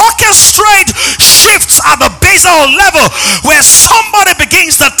 Lord, orchestrate shifts at the basal level where somebody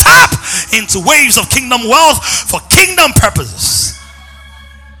begins to tap into waves of kingdom wealth for kingdom purposes.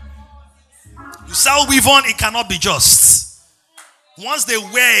 You sell weave on, it cannot be just. Once they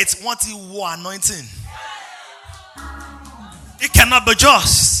wear it, once you wore anointing, it cannot be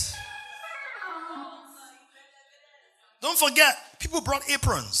just. Don't forget, people brought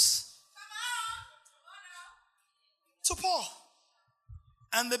aprons to Paul.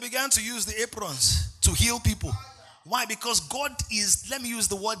 And they began to use the aprons to heal people. Why? Because God is, let me use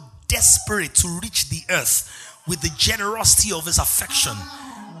the word, desperate to reach the earth with the generosity of his affection,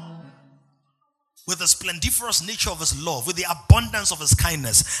 with the splendiferous nature of his love, with the abundance of his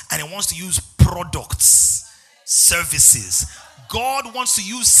kindness. And he wants to use products, services. God wants to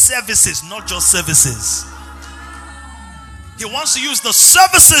use services, not just services. He wants to use the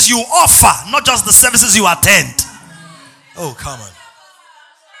services you offer, not just the services you attend. Oh, come on.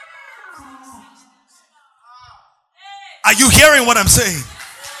 Are you hearing what I'm saying?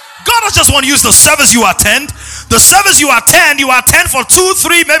 God doesn't just want to use the service you attend. The service you attend for 2,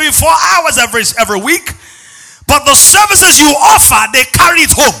 3, maybe 4 hours every week. But the services you offer, they carry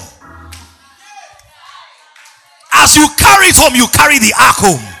it home. As you carry it home, you carry the ark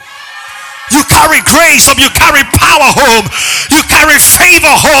home. You carry grace home. You carry power home. You carry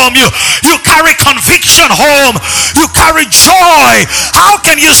favor home. You carry conviction home. You carry joy. How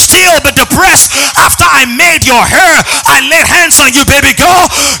can you still be depressed after I made your hair? I laid hands on you, baby girl.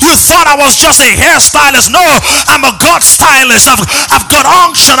 You thought I was just a hairstylist. No, I'm a God stylist. I've got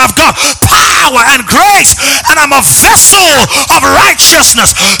unction. I've got power and grace. And I'm a vessel of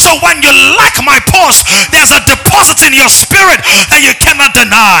righteousness. So when you like my post, there's a deposit in your spirit that you cannot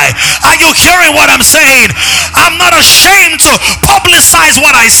deny. Are you hearing what I'm saying? I'm not ashamed to publicize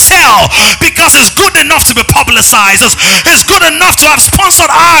what I sell because it's good enough to be publicized. It's good enough to have sponsored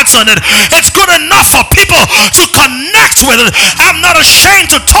ads on it. It's good enough for people to connect with it. I'm not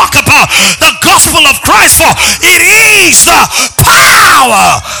ashamed to talk about the gospel of Christ, for it is the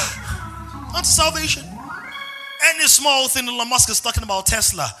power unto salvation. Any small thing Elon Musk is talking about,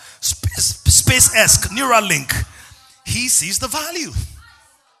 Tesla, SpaceX, Neuralink, he sees the value.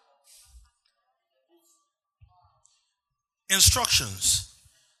 Instructions.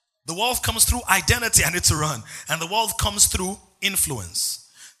 The wealth comes through identity and it's a run. And the wealth comes through influence.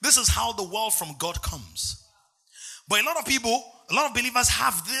 This is how the wealth from God comes. But a lot of believers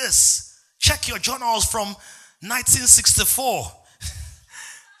have this. Check your journals from 1964.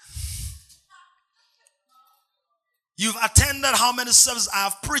 You've attended how many services? I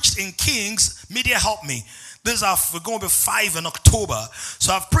have preached in Kings. Media help me. We're going to be 5 in October.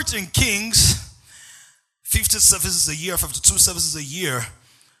 So I've preached in Kings 50 services a year, 52 services a year,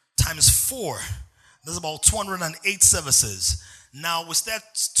 times 4. That's about 208 services. Now, we start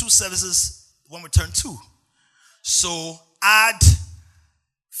 2 services when we turn 2. So, add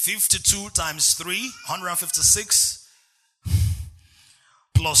 52 times 3, 156,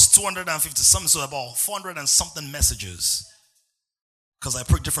 plus 250 something, so about 400 and something messages. Because I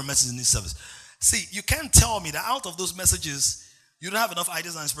preach different messages in this service. See, you can't tell me that out of those messages, You don't have enough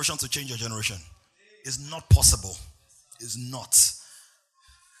ideas and inspiration to change your generation. It's not possible. It's not.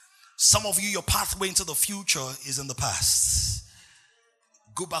 Some of you, your pathway into the future is in the past.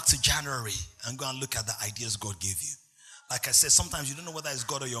 Go back to January and go and look at the ideas God gave you. Like I said, sometimes you don't know whether it's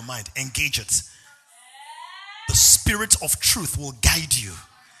God or your mind. Engage it. The Spirit of truth will guide you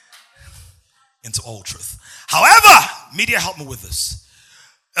into all truth. However, media, help me with this.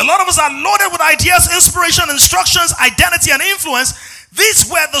 A lot of us are loaded with ideas, inspiration, instructions, identity, and influence.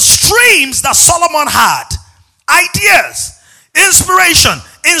 These were the streams that Solomon had. Ideas, inspiration,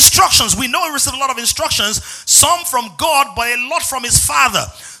 instructions. We know he received a lot of instructions, some from God, but a lot from his father.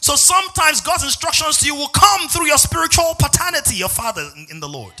 So sometimes God's instructions to you will come through your spiritual paternity, your father in the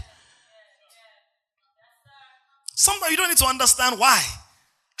Lord. Sometimes you don't need to understand why.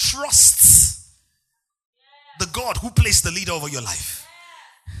 Trust the God who placed the leader over your life.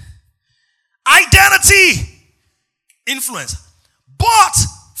 Identity, influence. But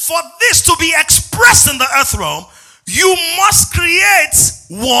for this to be expressed in the earth realm, you must create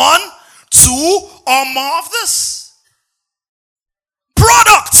 1, 2, or more of this.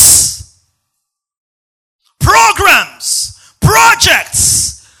 Products, programs,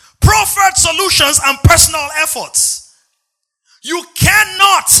 projects, proffered solutions, and personal efforts. You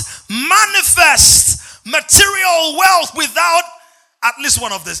cannot manifest material wealth without at least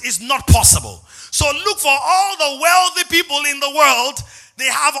one of this. It's not possible. So look for all the wealthy people in the world. They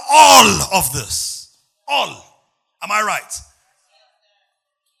have all of this. All. Am I right?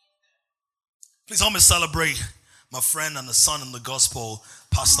 Please help me celebrate my friend and the son in the gospel,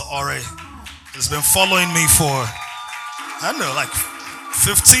 Pastor Ore. He's been following me for, I don't know, like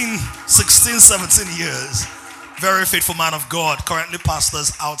 15, 16, 17 years. Very faithful man of God. Currently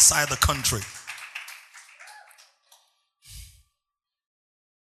pastors outside the country.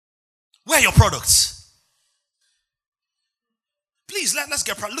 Where are your products? Please, let's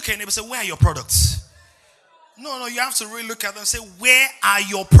get look at your neighbor and say, where are your products? No, you have to really look at them and say, where are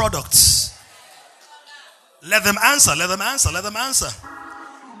your products? Let them answer.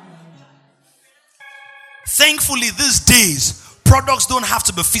 Thankfully, these days, products don't have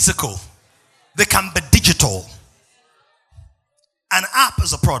to be physical. They can be digital. An app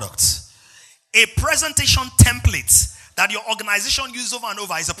is a product. A presentation template that your organization uses over and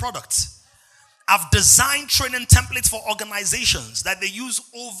over is a product. I've designed training templates for organizations that they use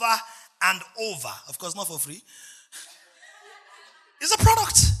over and over. Of course, not for free. It's a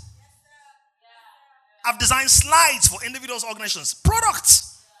product. I've designed slides for individuals, organizations.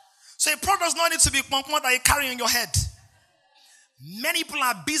 Products. So a product does not need to be that you carry on your head. Many people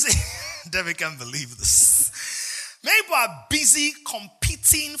are busy. David can't believe this. Many people are busy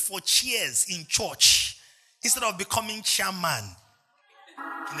competing for chairs in church instead of becoming chairman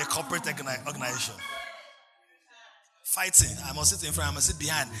in a corporate organization. Fighting. I must sit in front, I must sit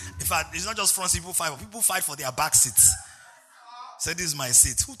behind. In fact, it's not just front people fight, but people fight for their back seats. Say, this is my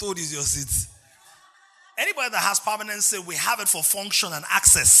seat. Who told you it's your seat? Anybody that has permanent say, we have it for function and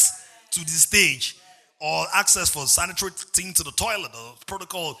access to the stage, or access for sanitary thing to the toilet, or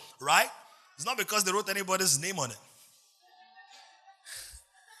protocol, right? It's not because they wrote anybody's name on it.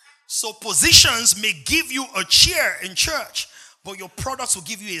 So positions may give you a chair in church, but your products will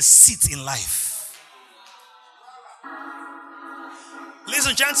give you a seat in life. Ladies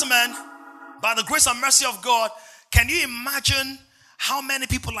and gentlemen, by the grace and mercy of God, can you imagine how many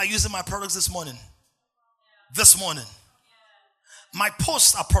people are using my products this morning? This morning. My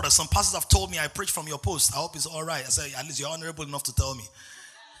posts are products. Some pastors have told me I preach from your post. I hope it's all right. I say, at least you're honorable enough to tell me.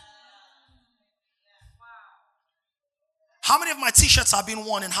 How many of my t-shirts have been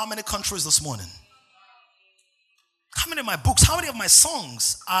worn in how many countries this morning? How many of my books, how many of my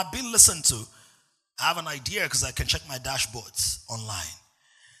songs are being listened to? I have an idea because I can check my dashboards online.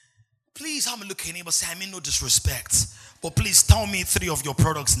 Please have a look at your neighbor. Say, I mean no disrespect, but please tell me 3 of your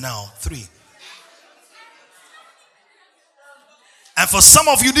products now. 3. And for some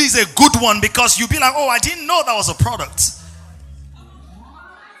of you, this is a good one because you'll be like, oh, I didn't know that was a product.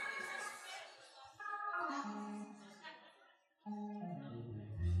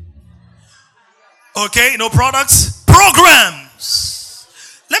 Okay, no products. Programs.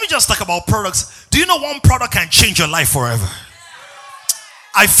 Let me just talk about products. Do you know one product can change your life forever?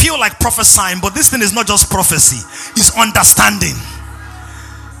 I feel like prophesying, but this thing is not just prophecy. It's understanding.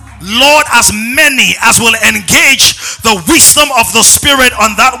 Lord, as many as will engage the wisdom of the Spirit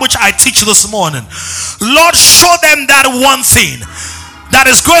on that which I teach this morning, Lord, show them that one thing that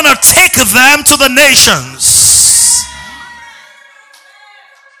is going to take them to the nations.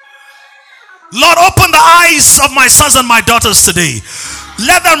 Lord, open the eyes of my sons and my daughters today.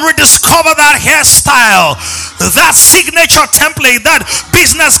 Let them rediscover that hairstyle. that signature template, that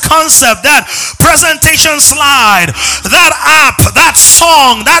business concept, that presentation slide, that app, that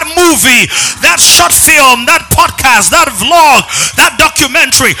song, that movie, that short film, that podcast, that vlog, that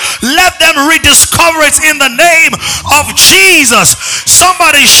documentary. Let them rediscover it in the name of Jesus.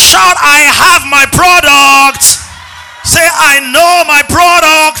 Somebody shout, I have my product. Say, I know my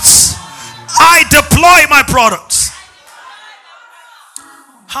products. I deploy my products.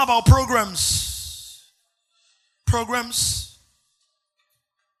 How about programs? Programs?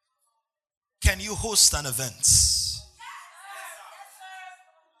 Can you host an event?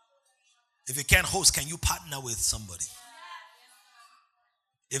 If you can't host, can you partner with somebody?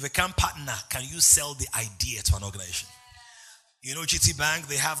 If you can't partner, can you sell the idea to an organization? You know, GT Bank,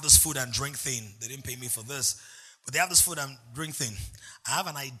 they have this food and drink thing. They didn't pay me for this, but they have this food and drink thing. I have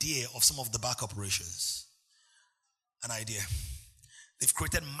an idea of some of the back operations. An idea. They've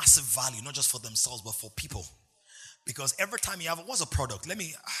created massive value, not just for themselves, but for people. Because every time you have, what's a product?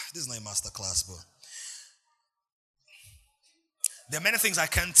 This is not a master class, but there are many things I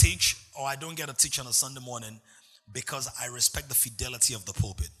can't teach, or I don't get to teach on a Sunday morning, because I respect the fidelity of the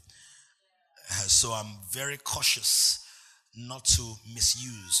pulpit. So I'm very cautious not to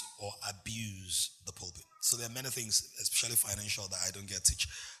misuse or abuse the pulpit. So there are many things, especially financial, that I don't get to teach.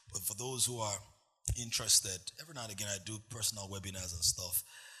 But for those who are interested, every now and again I do personal webinars and stuff.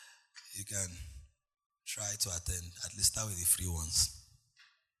 You can try to attend, at least start with the free ones.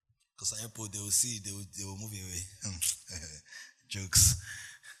 Because some people, they will see, they will move away. Jokes.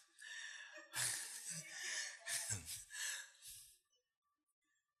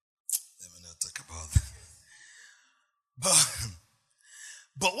 Let me not talk about that.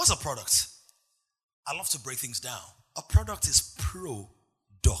 But what's a product? I love to break things down. A product is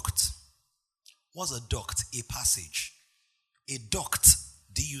product. What's a duct? A passage. A duct,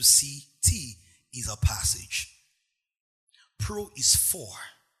 D-U-C-T, is a passage. Pro is for.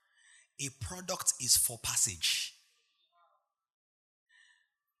 A product is for passage.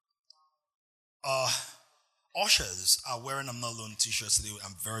 Ushers are wearing I'm Not Alone t-shirts today.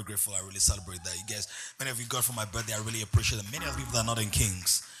 I'm very grateful. I really celebrate that. You guys, many of you got for my birthday. I really appreciate it. Many of the people that are not in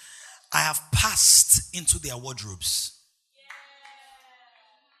Kings, I have passed into their wardrobes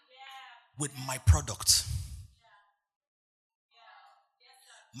with my product.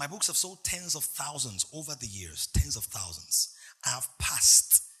 My books have sold tens of thousands over the years. Tens of thousands. I have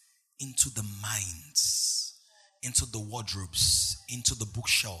passed into the minds, into the wardrobes, into the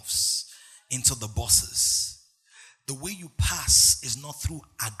bookshelves, into the bosses. The way you pass is not through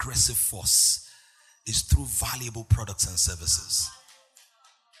aggressive force. It's through valuable products and services.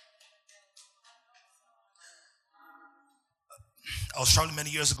 I was traveling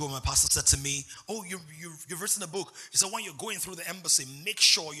many years ago. My pastor said to me, "Oh, you've written a book." He said, "When you're going through the embassy, make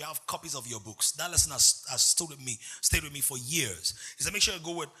sure you have copies of your books." That lesson has stayed with me for years. He said, "Make sure you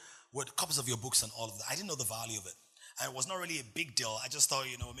go with copies of your books and all of that." I didn't know the value of it. And it was not really a big deal. I just thought,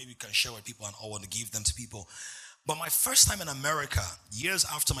 maybe you can share with people and I want to give them to people. But my first time in America, years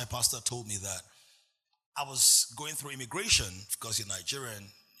after my pastor told me that, I was going through immigration. Because you're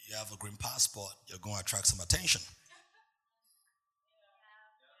Nigerian, you have a green passport, you're going to attract some attention.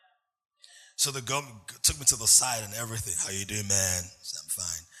 So the government took me to the side and everything. "How you doing, man?" I said, "I'm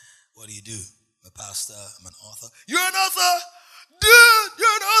fine." "What do you do?" "I'm a pastor. I'm an author." "You're an author? Dude,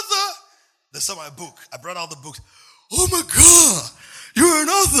 you're an author." They saw my book. I brought out the books. "Oh my God, you're an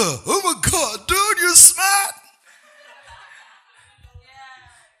author. Oh my God, dude, you're smart."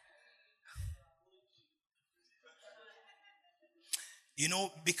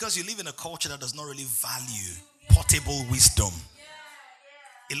 Because you live in a culture that does not really value portable wisdom.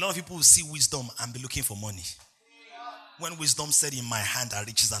 A lot of people will see wisdom and be looking for money. When wisdom said, "In my hand are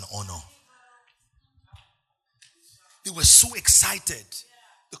riches and honor." They were so excited.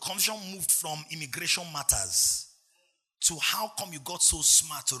 The conversation moved from immigration matters to how come you got so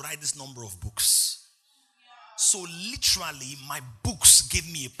smart to write this number of books. So literally, my books gave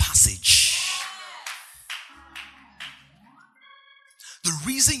me a passage. The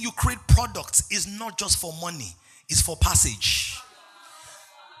reason you create products is not just for money, it's for passage.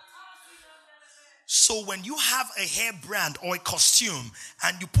 So when you have a hair brand or a costume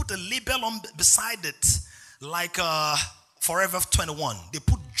and you put a label on beside it, like Forever 21, they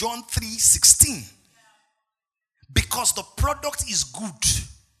put John 3:16, because the product is good.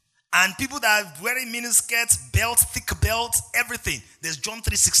 And people that are wearing miniskirts, belts, thick belts, everything, there's John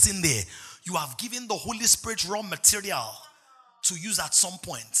 3:16 there. You have given the Holy Spirit raw material to use at some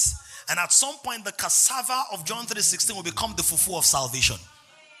point. And at some point, the cassava of John 3:16 will become the fufu of salvation.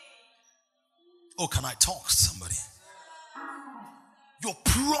 Oh, can I talk to somebody? Your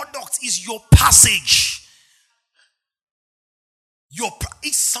product is your passage.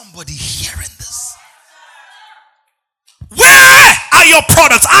 Is somebody hearing this? Where are your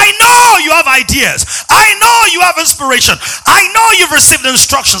products? I know you have ideas. I know you have inspiration. I know you've received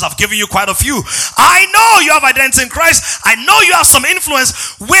instructions. I've given you quite a few. I know you have identity in Christ. I know you have some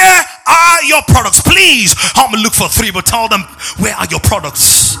influence. Where are your products? Please, I'm gonna look for 3, but tell them, where are your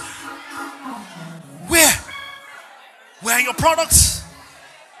products? Where are your products?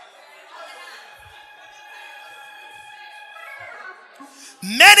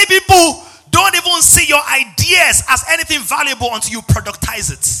 Many people don't even see your ideas as anything valuable until you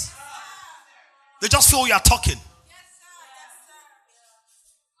productize it. They just feel you are talking.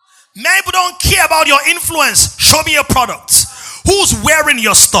 Many people don't care about your influence. Show me your products. Who's wearing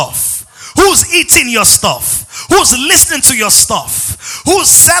your stuff? Who's eating your stuff? Who's listening to your stuff? Who's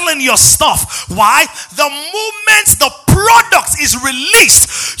selling your stuff? Why? The moment the product is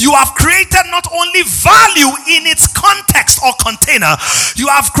released, you have created not only value in its context or container, you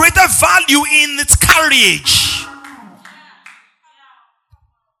have created value in its carriage.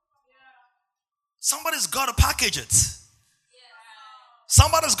 Somebody's got to package it.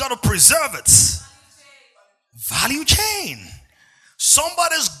 Somebody's got to preserve it. Value chain.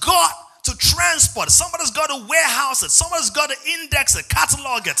 Somebody's got to transport it. Somebody's got to warehouse it. Somebody's got to index it,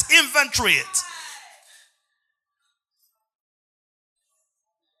 catalog it, inventory it.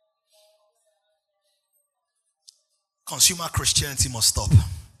 Consumer Christianity must stop.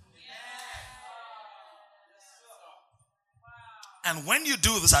 And when you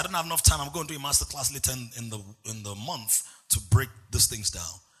do this, I don't have enough time. I'm going to do a masterclass later in the month to break these things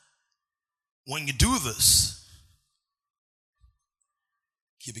down. When you do this,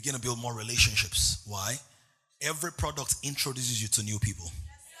 you begin to build more relationships. Why? Every product introduces you to new people.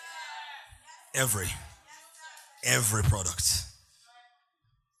 Every product.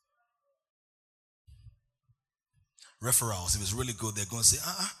 Referrals. If it's really good, they're going to say,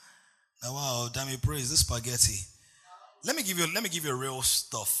 wow, damn it, praise this spaghetti. Let me give you a real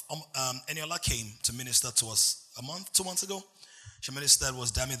stuff. Eniola came to minister to us 2 months ago. She ministered,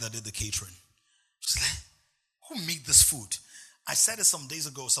 was Dami that did the catering. She's like, who made this food? I said it some days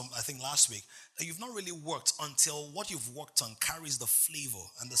ago, I think last week, that you've not really worked until what you've worked on carries the flavor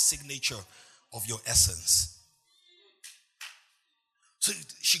and the signature of your essence. So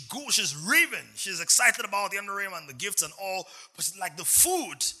she goes, she's raving. She's excited about the honoring and the gifts and all. But she's like, the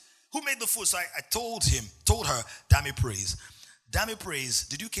food, who made the food? So I told her, Dami Praise. Dami Praise,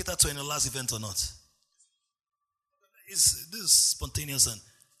 did you cater to any last event or not? Is this spontaneous? And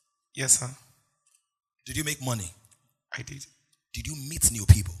yes, sir. Did you make money? I did. Did you meet new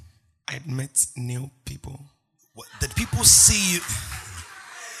people? I met new people. What, did people see you?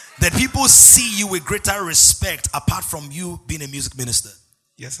 Did people see you with greater respect apart from you being a music minister?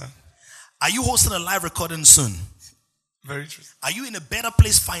 Yes, sir. Are you hosting a live recording soon? Very true. Are you in a better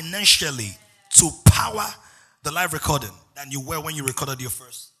place financially to power the live recording than you were when you recorded your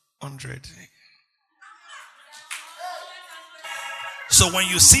first? 100. So when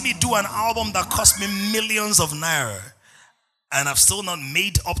you see me do an album that cost me millions of naira, and I've still not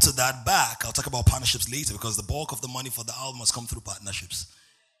made up to that back, I'll talk about partnerships later because the bulk of the money for the album has come through partnerships.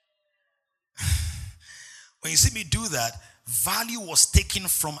 When you see me do that, value was taken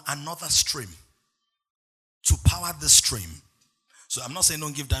from another stream to power this stream. So I'm not saying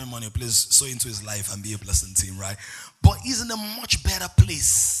don't give Dami money, please sow into his life and be a blessing to him, right? But he's in a much better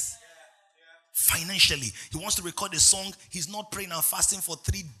place financially. He wants to record a song. He's not praying and fasting for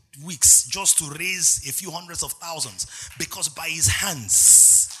 3 weeks just to raise a few hundreds of thousands, because by his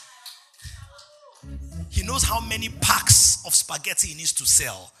hands, he knows how many packs of spaghetti he needs to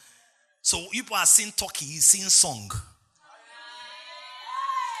sell. So people are seeing turkey, he's seeing song.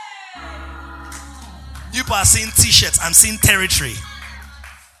 People are seeing t-shirts, I'm seeing territory.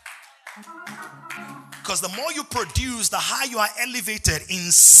 Because the more you produce, the higher you are elevated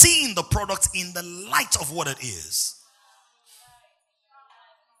in seeing the product in the light of what it is.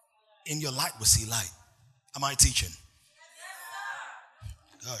 In your light, we see light. Am I teaching?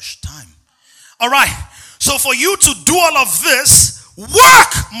 Gosh, time. All right. So for you to do all of this,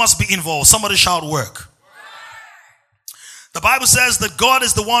 work must be involved. Somebody shout work. The Bible says that God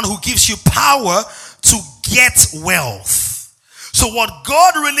is the one who gives you power to get wealth. So what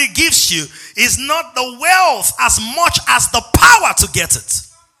God really gives you is not the wealth as much as the power to get it.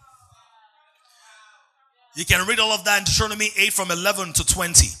 You can read all of that in Deuteronomy 8 from 11 to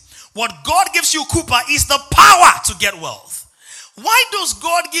 20. What God gives you, Cooper, is the power to get wealth. Why does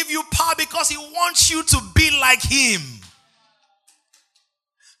God give you power? Because he wants you to be like him.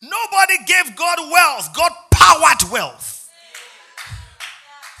 Nobody gave God wealth. God powered wealth.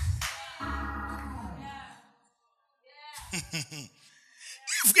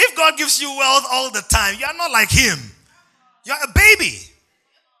 If God gives you wealth all the time, you're not like him. You're a baby.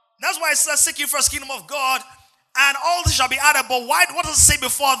 That's why it says, seek ye first kingdom of God, and all this shall be added. But why? What does it say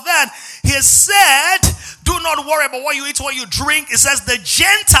before then? He said, do not worry about what you eat, what you drink. It says the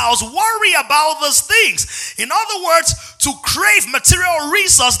Gentiles worry about those things. In other words, to crave material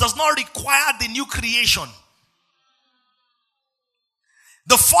resource does not require the new creation.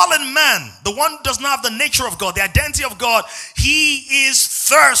 The fallen man, the one who does not have the nature of God, the identity of God, he is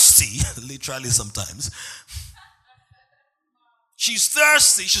thirsty. Literally sometimes. She's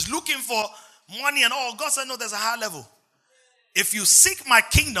thirsty. She's looking for money and all. God said, no, there's a higher level. If you seek my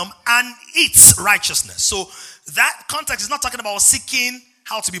kingdom and its righteousness. So that context is not talking about seeking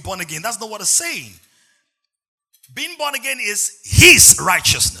how to be born again. That's not what it's saying. Being born again is his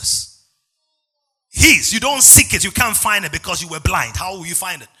righteousness. His. You don't seek it. You can't find it because you were blind. How will you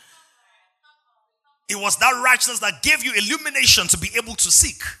find it? It was that righteousness that gave you illumination to be able to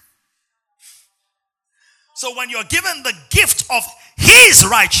seek. So when you're given the gift of his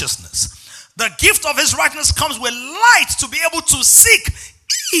righteousness, the gift of his righteousness comes with light to be able to seek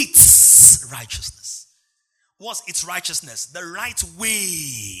its righteousness. What's its righteousness? The right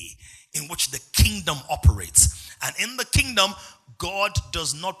way in which the kingdom operates. And in the kingdom, God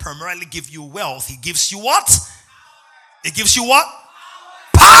does not primarily give you wealth. He gives you what? He gives you what?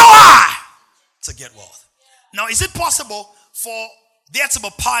 Power to get wealth. Now, is it possible for there to be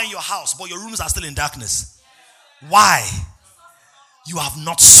power in your house, but your rooms are still in darkness? Why? You have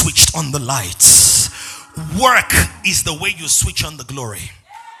not switched on the lights. Work is the way you switch on the glory.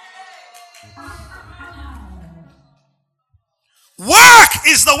 Work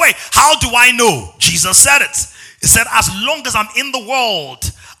is the way. How do I know? Jesus said it. He said, as long as I'm in the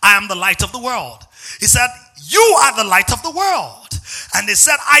world, I am the light of the world. He said, you are the light of the world. And he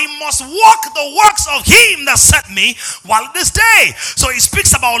said, I must walk the works of him that sent me while it is day. So he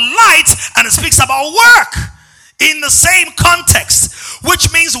speaks about light and he speaks about work in the same context,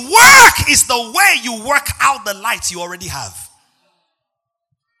 which means work is the way you work out the light you already have.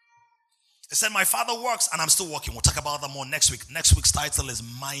 He said, my Father works and I'm still working. We'll talk about that more next week. Next week's title is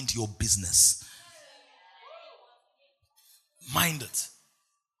Mind Your Business. Mind it.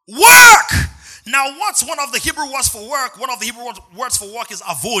 Work! Now, what's one of the Hebrew words for work? One of the Hebrew words for work is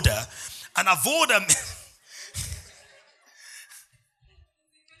avoda. And avoda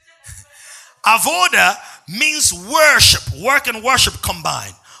avoda means worship. Work and worship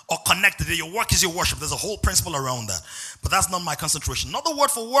combined or connected. Your work is your worship. There's a whole principle around that. But that's not my concentration. Another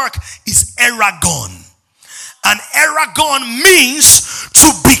word for work is eragon. And eragon means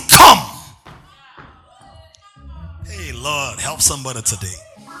to become. Hey, Lord, help somebody today.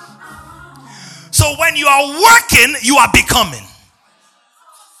 So when you are working, you are becoming.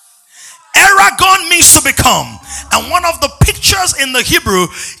 Eragon means to become. And one of the pictures in the Hebrew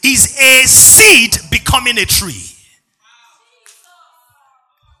is a seed becoming a tree.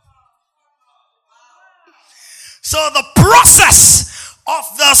 So the process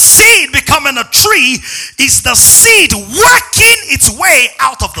of the seed becoming a tree is the seed working its way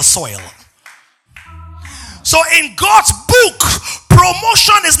out of the soil. So in God's book,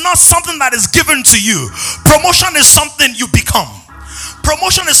 promotion is not something that is given to you. Promotion is something you become.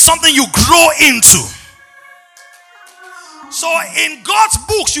 Promotion is something you grow into. So in God's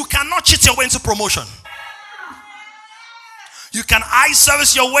books, you cannot cheat your way into promotion. You can eye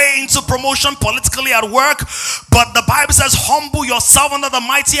service your way into promotion politically at work, but the Bible says, humble yourself under the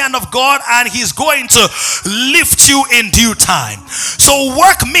mighty hand of God, and he's going to lift you in due time. So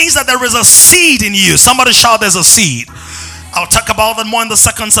work means that there is a seed in you. Somebody shout, there's a seed. I'll talk about that more in the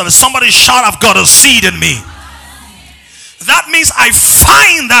second service. Somebody shout, I've got a seed in me. That means I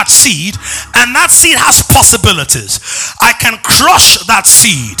find that seed, and that seed has possibilities. I can crush that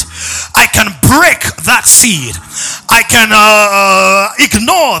seed. I can break that seed. I can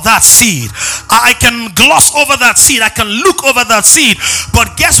ignore that seed. I can gloss over that seed. I can look over that seed.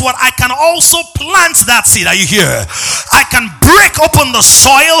 But guess what? I can also plant that seed. Are you here? I can break open the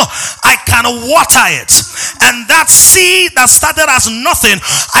soil. I can water it. And that seed that started as nothing,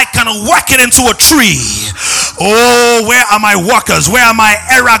 I can work it into a tree. Oh, where are my workers? Where are my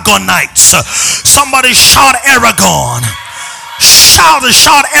Eragonites? Somebody shout Eragon. Shout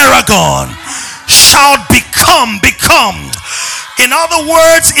Eragon. Shout become. In other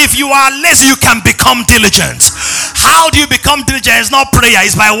words, if you are lazy, you can become diligent. How do you become diligent? It's not prayer,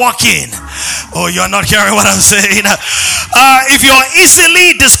 it's by walking. Oh, you're not hearing what I'm saying. If you're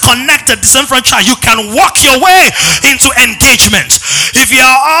easily disconnected, disenfranchised, you can walk your way into engagement. If you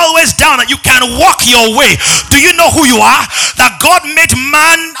are always down, you can walk your way. Do you know who you are? That God made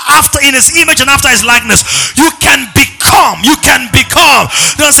man after in his image and after his likeness. You can become.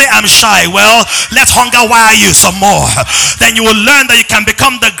 Don't say I'm shy. Well, let's hunger wire you some more. Then you will learn that you can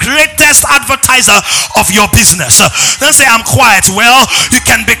become the greatest advertiser of your business. Don't say I'm quiet. Well, you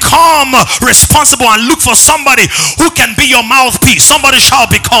can become responsible and look for somebody who can be your mouthpiece. Somebody shall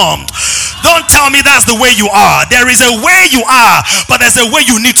become. Don't tell me that's the way you are. There is a way you are, but there's a way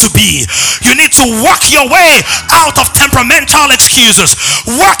you need to be. You need to work your way out of temperamental excuses.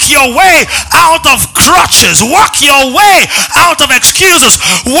 Work your way out of crutches. Work your way out of excuses.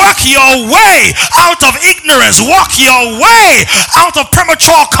 Work your way out of ignorance. Work your way out of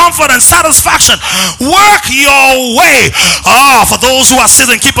premature comfort and satisfaction. Work your way. For those who are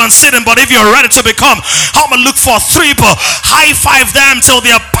sitting, keep on sitting. But if you're ready to become, I'm gonna look for 3 people. High five them till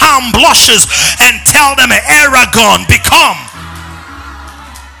their palm blushes and tell them, Aragon, become.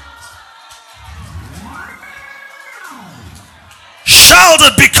 Shout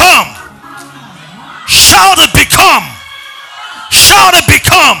it, become. Shout it, become. Shout it,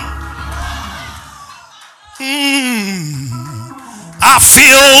 become. I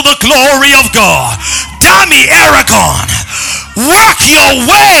feel the glory of God. Dummy Aragon, work your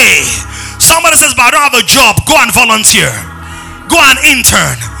way. Somebody says, but I don't have a job. Go and volunteer. Go and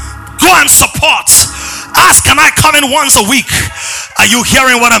intern. Go and support. Ask, can I come in once a week? Are you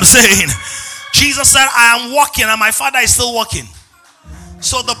hearing what I'm saying? Jesus said, I am working and my Father is still working.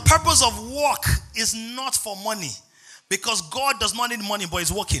 So the purpose of work is not for money, because God does not need money, but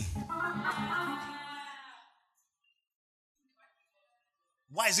he's working.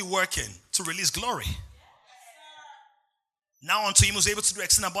 Why is he working? To release glory. Now unto him who is able to do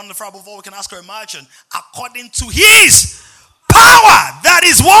exceeding abundantly far above all we can ask or imagine, according to his power that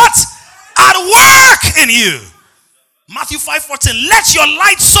is what? At work in you. Matthew 5:14. Let your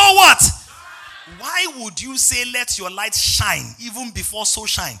light so what? Why would you say let your light shine even before so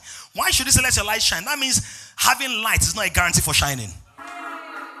shine? Why should you say let your light shine? That means having light is not a guarantee for shining.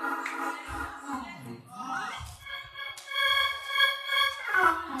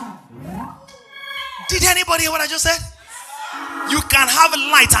 Did anybody hear what I just said? You can have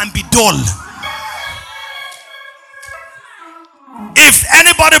light and be dull. If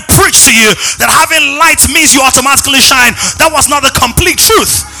anybody preached to you that having light means you automatically shine, that was not the complete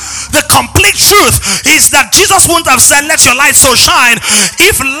truth. The complete truth is that Jesus wouldn't have said, let your light so shine,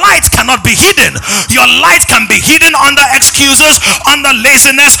 if light cannot be hidden. Your light can be hidden under excuses, under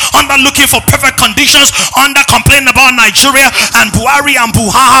laziness, under looking for perfect conditions, under complaining about Nigeria and Buhari and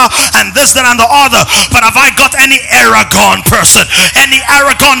Buhaha and this, that, and the other. But have I got any Aragon person, any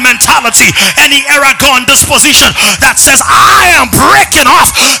Aragon mentality, any Aragon disposition that says, I am breaking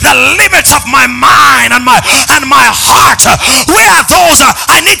off the limits of my mind and my heart? Where are those?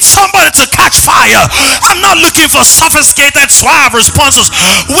 I need somebody to catch fire. I'm not looking for sophisticated suave responses.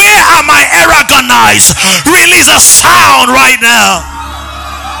 Where are my Aragon eyes? Release a sound right now.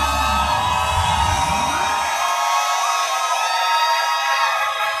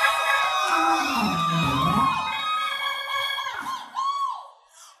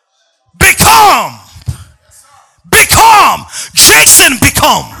 Become. Jason,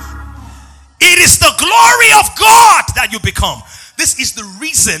 become. It is the glory of God that you become. This is the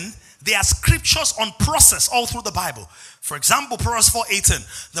reason there are scriptures on process all through the Bible. For example, Proverbs 4:18,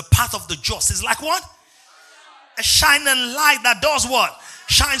 the path of the just is like what? A shining light that does what?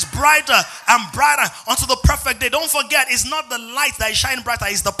 Shines brighter and brighter unto the perfect day. Don't forget, it's not the light that is shining brighter,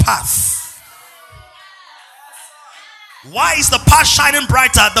 it's the path. Why is the path shining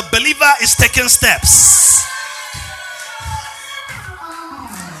brighter? The believer is taking steps.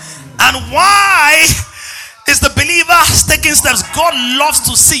 And why is the believer taking steps? God loves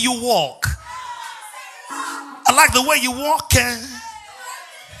to see you walk. I like the way you walk. Are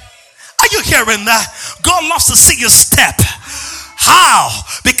you hearing that? God loves to see you step. How?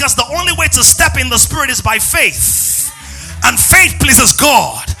 Because the only way to step in the spirit is by faith. And faith pleases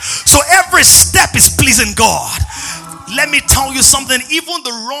God. So every step is pleasing God. Let me tell you something. Even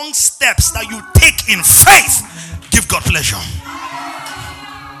the wrong steps that you take in faith give God pleasure.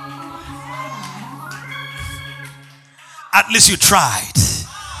 At least you tried.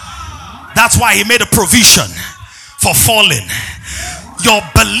 That's why he made a provision for falling. Your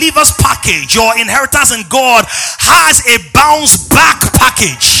believer's package, your inheritance in God, has a bounce back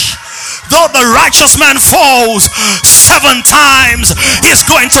package. Though the righteous man falls 7 times, he's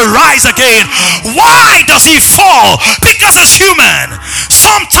going to rise again. Why does he fall? Because he's human.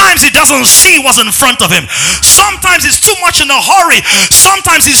 Sometimes he doesn't see what's in front of him. Sometimes he's too much in a hurry.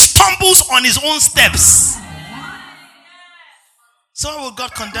 Sometimes he stumbles on his own steps. So will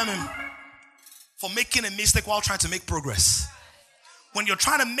God condemn him for making a mistake while trying to make progress? when you're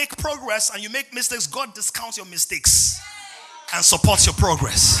trying to make progress and you make mistakes, God discounts your mistakes and supports your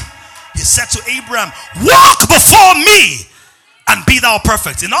progress. He said to Abraham, walk before me and be thou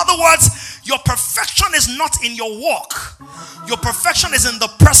perfect. In other words, your perfection is not in your walk. Your perfection is in the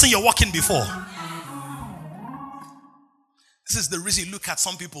person you're walking before. This is the reason you look at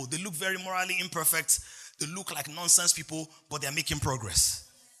some people. They look very morally imperfect. They look like nonsense people, but they're making progress.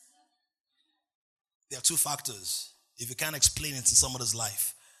 There are two factors. If you can't explain it in somebody's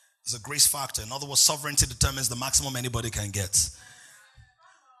life, there's a grace factor. In other words, sovereignty determines the maximum anybody can get.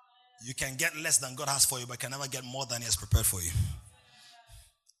 You can get less than God has for you, but can never get more than He has prepared for you.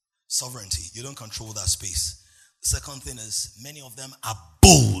 Sovereignty. You don't control that space. The second thing is, many of them are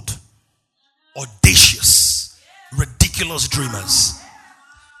bold, audacious, ridiculous dreamers,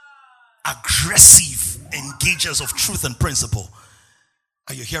 aggressive engagers of truth and principle.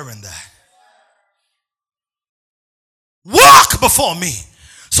 Are you hearing that? Walk before me.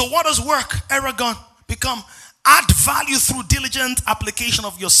 So what does work, arrogant, become? Add value through diligent application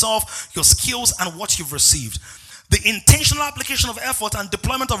of yourself, your skills, and what you've received. The intentional application of effort and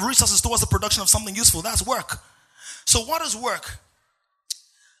deployment of resources towards the production of something useful. That's work. So what is work?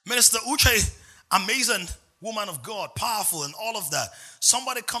 Minister Uche, amazing woman of God, powerful and all of that.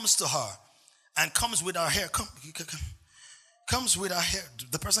 Somebody comes to her and comes with her hair. Comes with her hair.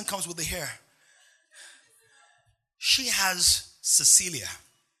 The person comes with the hair. She has Cecilia.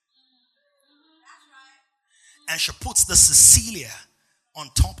 And she puts the Cecilia on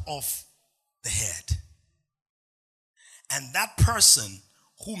top of the head. And that person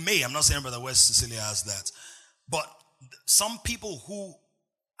who may, I'm not saying Brother West Cecilia has that, but some people who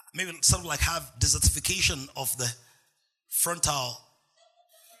maybe sort of like have desertification of the frontal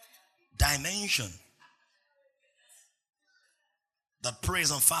dimension that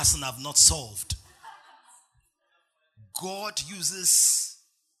praise and fasting have not solved. God uses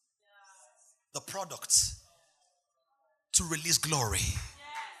the product to release glory.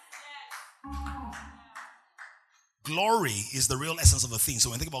 Glory is the real essence of a thing. So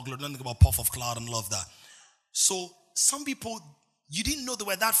when you think about glory, don't think about puff of cloud and all of that. So some people, you didn't know they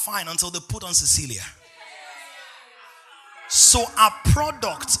were that fine until they put on Cecilia. So our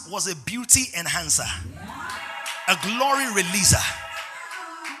product was a beauty enhancer, a glory releaser.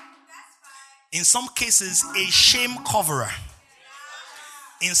 In some cases, a shame coverer.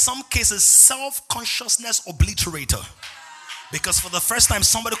 In some cases, self-consciousness obliterator. Because for the first time,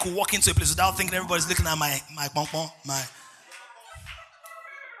 somebody could walk into a place without thinking everybody's looking at my.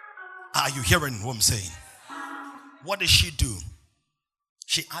 Are you hearing what I'm saying? What did she do?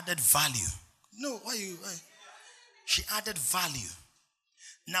 She added value. No, why? She added value.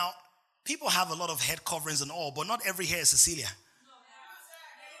 Now, people have a lot of head coverings and all, but not every hair is Cecilia.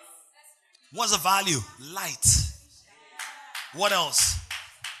 What's the value? Light. What else?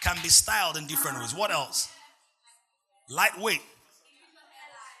 Can be styled in different ways. What else? Lightweight.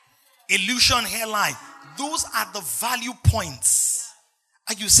 Illusion hairline. Those are the value points.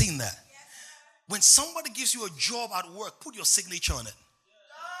 Are you seeing that? When somebody gives you a job at work, put your signature on it.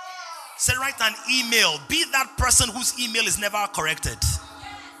 Say, write an email. Be that person whose email is never corrected.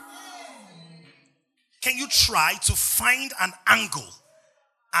 Can you try to find an angle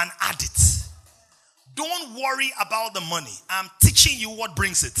and add it? Don't worry about the money. I'm teaching you what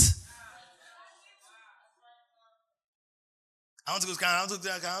brings it. I want to go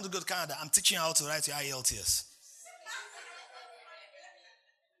to Canada. I'm teaching you how to write your IELTS.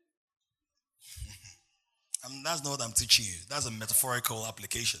 That's not what I'm teaching you. That's a metaphorical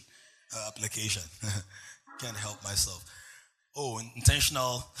application. Can't help myself. Oh,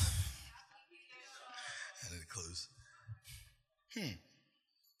 intentional. I need to close.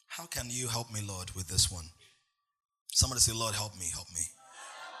 How can you help me, Lord, with this one? Somebody say, Lord, help me, help me.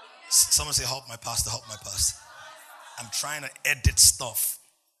 Somebody say, help my pastor, help my pastor. I'm trying to edit stuff.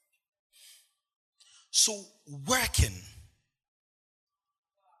 So, working,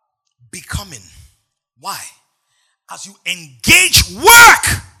 becoming. Why? As you engage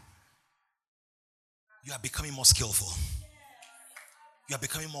work, you are becoming more skillful. You are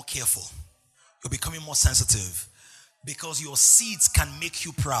becoming more careful. You're becoming more sensitive. Because your seeds can make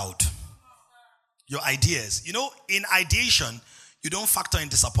you proud. Your ideas. You know, in ideation, you don't factor in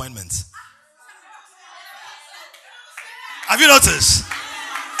disappointment. Have you noticed?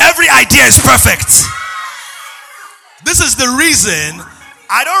 Every idea is perfect. This is the reason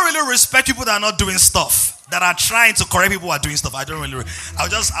I don't really respect people that are not doing stuff, that are trying to correct people who are doing stuff.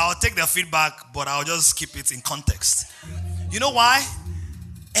 I'll take their feedback, but I'll just keep it in context. You know why?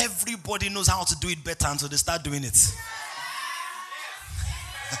 Everybody knows how to do it better until they start doing it.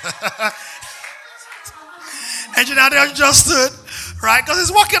 Engineer, they just stood. Right? Because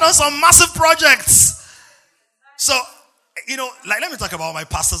he's working on some massive projects. So, let me talk about my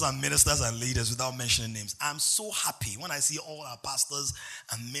pastors and ministers and leaders without mentioning names. I'm so happy when I see all our pastors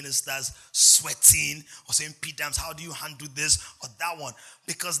and ministers sweating or saying, Pete Dams, how do you handle this or that one?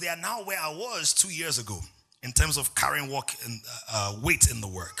 Because they are now where I was 2 years ago in terms of carrying weight in the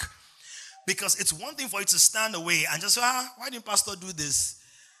work. Because it's one thing for you to stand away and just say, why didn't pastor do this?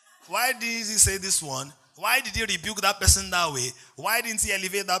 Why did he say this one? Why did he rebuke that person that way? Why didn't he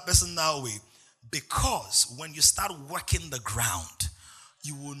elevate that person that way? Because when you start working the ground,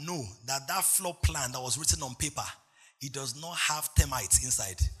 you will know that floor plan that was written on paper, it does not have termites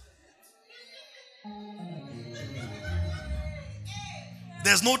inside.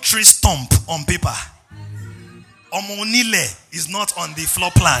 There's no tree stump on paper. Omonile is not on the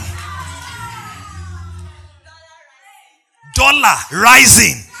floor plan. Dollar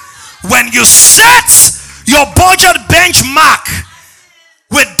rising. When you set your budget benchmark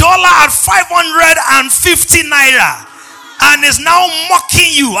with dollar at 550 naira and is now mocking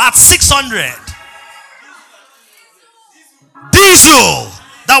you at 600. Diesel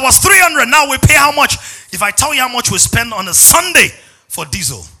that was 300, now we pay how much? If I tell you how much we spend on a Sunday for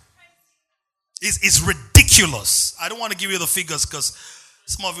diesel, it's ridiculous. I don't want to give you the figures because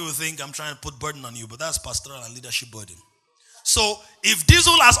some of you will think I'm trying to put burden on you, but that's pastoral and leadership burden. So if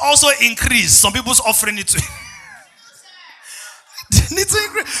diesel has also increased, some people's offering it to need to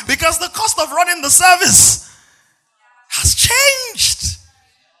increase because the cost of running the service has changed.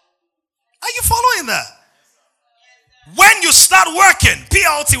 Are you following that? When you start working,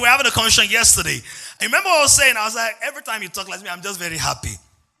 PLT, we were having a conversation yesterday. I remember what I was saying, I was like, every time you talk like me, I'm just very happy.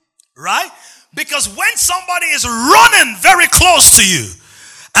 Right? Because when somebody is running very close to you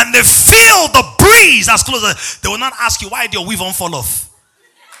and they feel the breeze as close, they will not ask you, why did your weave on fall off?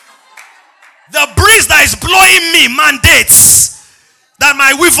 The breeze that is blowing me mandates that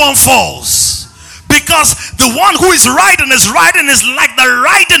my weave on falls. Because the one who is riding is like the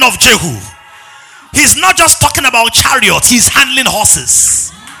riding of Jehu. He's not just talking about chariots, he's handling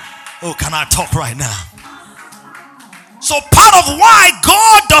horses. Oh, can I talk right now? So part of why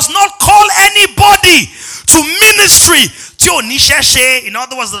God does not call anybody to ministry, in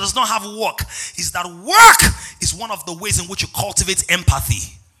other words, that does not have work, is that work is one of the ways in which you cultivate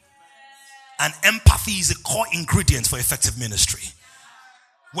empathy. And empathy is a core ingredient for effective ministry.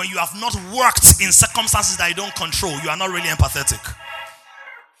 When you have not worked in circumstances that you don't control, you are not really empathetic.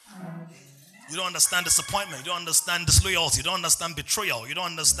 You don't understand disappointment. You don't understand disloyalty. You don't understand betrayal. You don't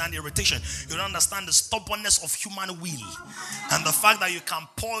understand irritation. You don't understand the stubbornness of human will. And the fact that you can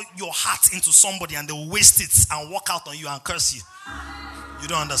pour your heart into somebody and they waste it and walk out on you and curse you. You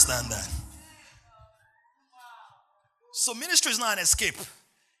don't understand that. So ministry is not an escape.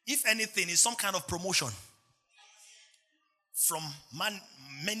 If anything, it's some kind of promotion. From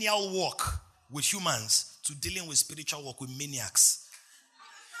manual work with humans to dealing with spiritual work with maniacs.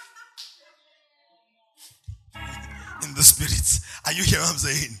 In the spirit. Are you hearing what I'm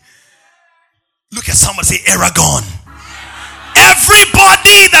saying? Look at somebody, say Aragon.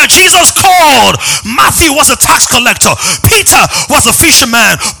 Everybody that Jesus called. Matthew was a tax collector. Peter was a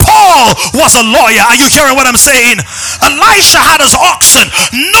fisherman. Paul was a lawyer. Are you hearing what I'm saying? Elisha had his oxen.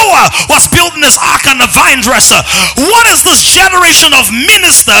 Noah was building his ark and a vine dresser. What is this generation of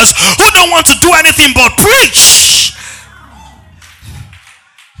ministers who don't want to do anything but preach?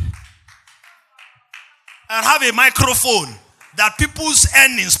 And have a microphone that people's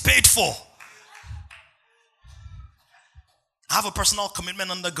earnings paid for. I have a personal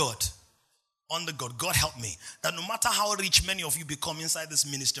commitment under God. Under God. God help me. That no matter how rich many of you become inside this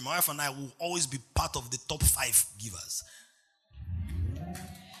ministry, my wife and I will always be part of the top 5 givers.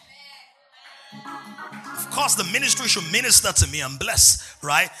 Of course, the ministry should minister to me and bless,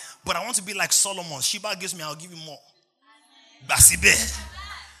 right? But I want to be like Solomon. Sheba gives me, I'll give you more. Basibe.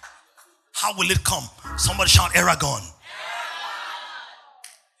 How will it come? Somebody shout Aragon.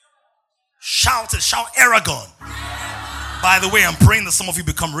 Shout it, shout Aragon. By the way, I'm praying that some of you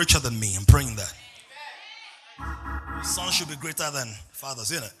become richer than me. I'm praying that. Sons should be greater than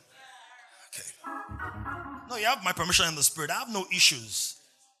fathers, isn't it? Okay. No, you have my permission in the spirit. I have no issues.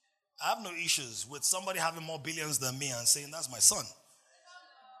 I have no issues with somebody having more billions than me and saying, that's my son.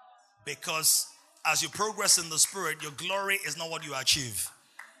 Because as you progress in the spirit, your glory is not what you achieve.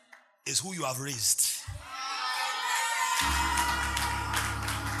 It's who you have raised.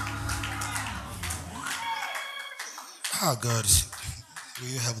 Oh God, will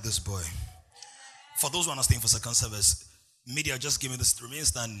you help this boy? For those who are not staying for second service, media, just give me this, remain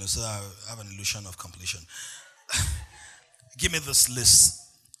standing so I have an illusion of completion. Give me this list.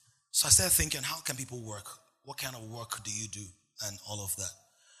 So I started thinking, how can people work? What kind of work do you do and all of that.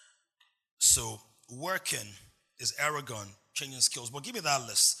 So working is arrogant, changing skills. But give me that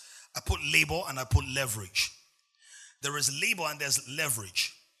list. I put labor and I put leverage. There is labor and there's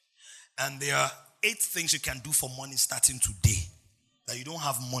leverage. And there are 8 things you can do for money starting today. That you don't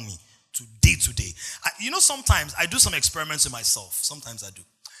have money today. Sometimes I do some experiments with myself. Sometimes I do.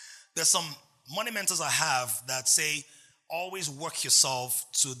 There's some money mentors I have that say, always work yourself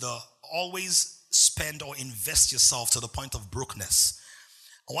always spend or invest yourself to the point of brokenness.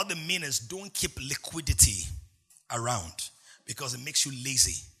 And what they mean is don't keep liquidity around because it makes you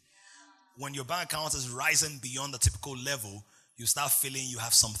lazy. When your bank account is rising beyond the typical level, you start feeling you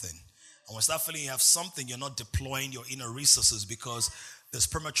have something. And when you start feeling you have something, you're not deploying your inner resources because there's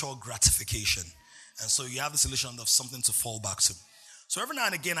premature gratification. And so you have this illusion of something to fall back to. So every now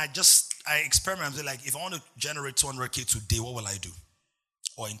and again, I experiment. I'm like, if I want to generate 200K today, what will I do?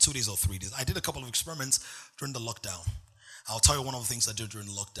 Or in 2 days or 3 days. I did a couple of experiments during the lockdown. I'll tell you one of the things I did during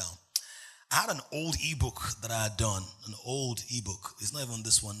the lockdown. I had an old ebook that I had done. An old ebook. It's not even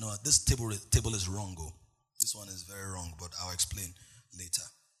this one. No, this table is wrong. This one is very wrong, but I'll explain later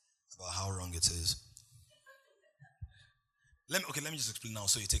about how wrong it is. Let me just explain now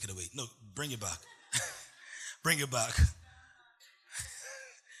so you take it away. No, bring it back. Bring it back.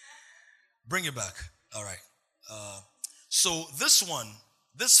 Bring it back. All right. So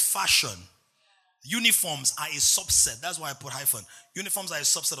this fashion, uniforms are a subset. That's why I put hyphen. Uniforms are a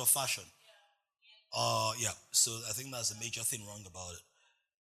subset of fashion. Yeah. So I think that's a major thing wrong about it.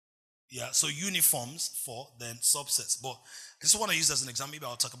 Yeah. So uniforms then subsets. But I just want to use this as an example. Maybe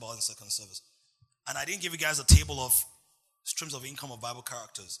I'll talk about it in second service. And I didn't give you guys a table of streams of income of Bible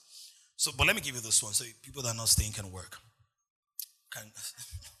characters. So, but let me give you this one so people that are not staying can work.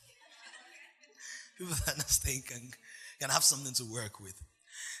 People that are not staying can have something to work with.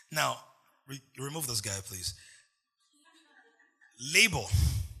 Now, remove this guy, please. Label.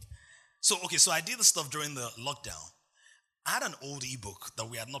 So I did the stuff during the lockdown. I had an old ebook that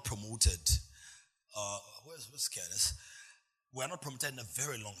we had not promoted. Where's Candace? We had not promoted in a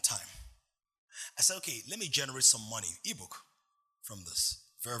very long time. I said, okay, let me generate some money, ebook, from this.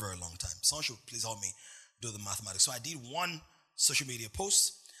 Very, very long time. Someone should please help me do the mathematics. So I did one social media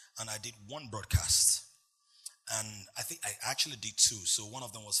post and I did one broadcast. And I think I actually did 2. So one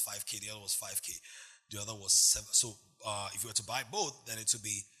of them was 5K, the other was 5K. The other was 7. So if you were to buy both, then it would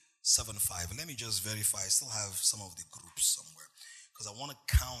be 7.5. Let me just verify. I still have some of the groups somewhere. Because I want to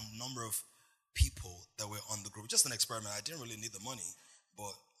count number of people that were on the group. Just an experiment. I didn't really need the money.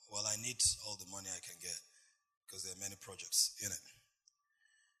 But, well, I need all the money I can get. Because there are many projects in it.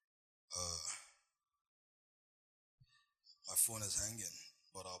 My phone is hanging.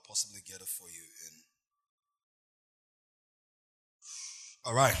 But I'll possibly get it for you in.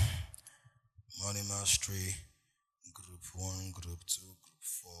 All right. Money Mastery, Group 1, Group 2, Group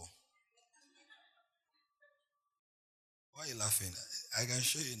 4. Why are you laughing? I can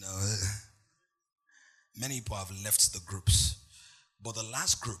show you now. Many people have left the groups. But the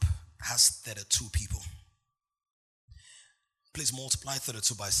last group has 32 people. Please multiply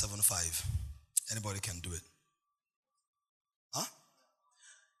 32 by 7.5. Anybody can do it. Huh?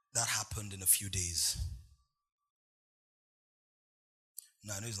 That happened in a few days.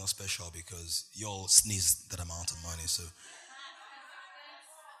 No, I know it's not special because you all sneezed that amount of money. So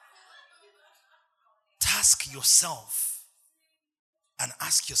task yourself and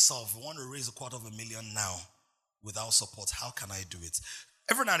ask yourself, I want to raise $250,000 now without support. How can I do it?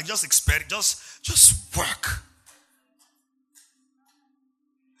 Every night, just expect, just work.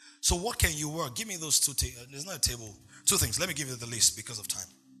 So what can you work? Give me those 2 tables. There's not a table. 2 things. Let me give you the list because of time.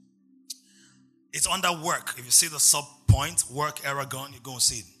 It's under work. If you see the sub point, work, arrogant, you're going to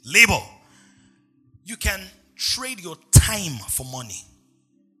see it. Labor. You can trade your time for money.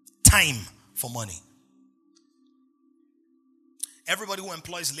 Time for money. Everybody who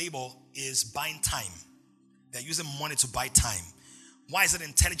employs labor is buying time. They're using money to buy time. Why is it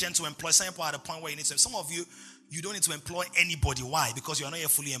intelligent to employ? Some people are at a point where you need to. Some of you don't need to employ anybody. Why? Because you're not yet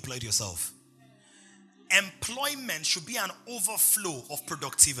fully employed yourself. Employment should be an overflow of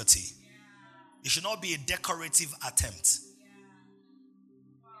productivity. It should not be a decorative attempt.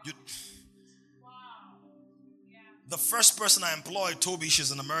 The first person I employed, Toby,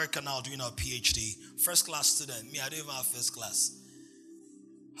 she's in America now doing her PhD. First class student. Me, I don't even have first class.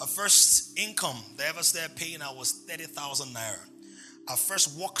 Her first income they ever started paying her was 30,000 naira. Our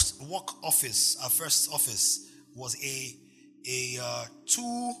first work office, our first office was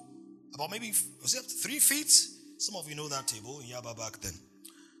about maybe, was it 3 feet? Some of you know that table in Yaba back then.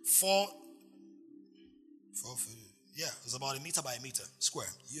 4 feet. Yeah, it was about 1 meter by 1 meter. Square.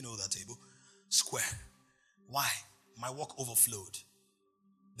 You know that table. Square. Why? my work overflowed.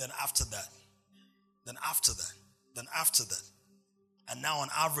 Then after that. And now on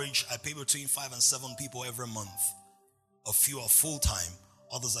average, I pay between 5 and 7 people every month. A few are full-time,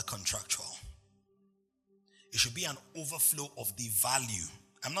 others are contractual. It should be an overflow of the value.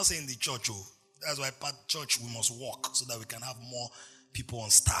 I'm not saying the church, that's why part church we must walk so that we can have more people on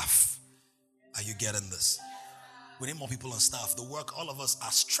staff. Are you getting this? We need more people on staff. The work, all of us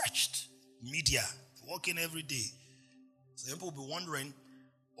are stretched. Media, working every day. So people will be wondering,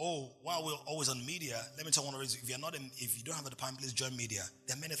 why are we always on media? Let me tell you one reason. If you don't have the time, please join media.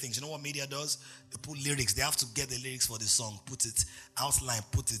 There are many things. You know what media does? They put lyrics. They have to get the lyrics for the song, put it, outline,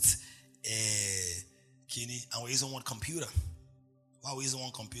 put it, Kini, and we're using one computer. Why we using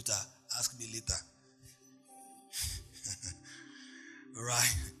one computer? Ask me later.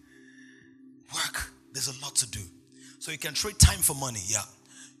 Right? Work. There's a lot to do. So you can trade time for money. Yeah.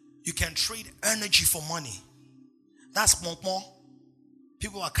 You can trade energy for money. That's pompon.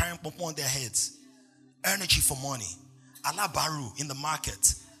 People are carrying pompon on their heads. Energy for money. Alabaru in the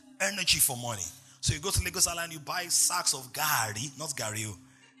market. Energy for money. So you go to Lagos Island, you buy sacks of gari, not gari.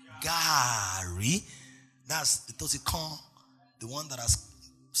 Gari. That's the tosikon, the one that has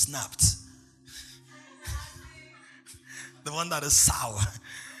snapped. The one that is sour.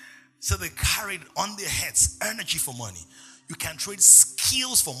 So they carried on their heads energy for money. You can trade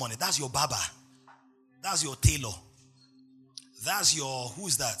skills for money. That's your barber. That's your tailor. That's your,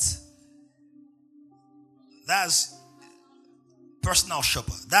 who's that? That's personal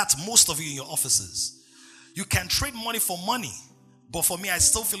shopper. That's most of you in your offices. You can trade money for money. But for me, I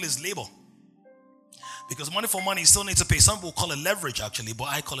still feel it's labor. Because money for money, you still need to pay. Some people call it leverage actually, but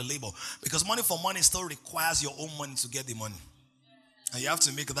I call it labor. Because money for money still requires your own money to get the money. And you have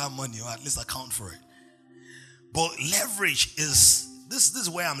to make that money or at least account for it. But leverage is, this is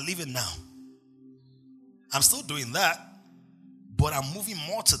where I'm living now. I'm still doing that, but I'm moving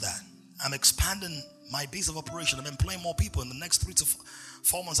more to that. I'm expanding my base of operation. I'm employing more people. In the next 3 to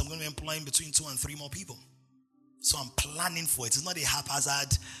 4 months, I'm going to be employing between 2 and 3 more people. So I'm planning for it. It's not a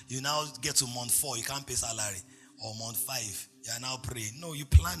haphazard. You now get to month 4, you can't pay salary. Or month 5, you are now praying. No, you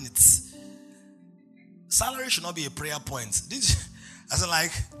plan it. Salary should not be a prayer point. I said,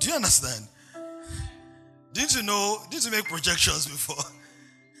 like, do you understand? Didn't you make projections before?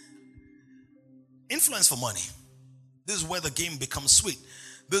 Influence for money. This is where the game becomes sweet.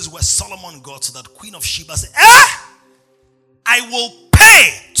 This is where Solomon got to that Queen of Sheba said, I will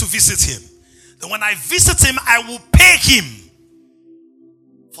pay to visit him. Then when I visit him, I will pay him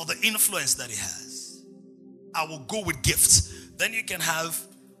for the influence that he has. I will go with gifts. Then you can have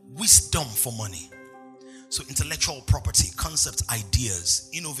wisdom for money. So intellectual property, concepts, ideas,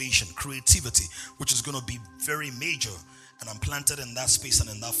 innovation, creativity, which is going to be very major. And I'm planted in that space and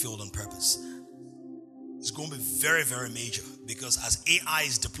in that field on purpose. It's going to be very, very major. Because as AI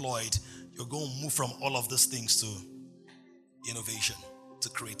is deployed, you're going to move from all of these things to innovation, to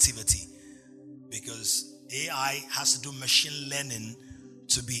creativity. Because AI has to do machine learning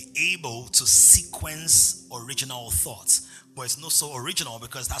to be able to sequence original thoughts. But it's not so original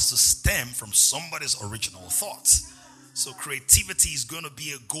because it has to stem from somebody's original thoughts. So creativity is going to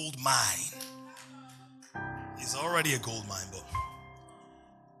be a gold mine. It's already a gold mine, but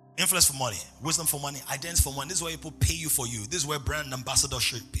influence for money, wisdom for money, identity for money. This is where people pay you for you. This is where brand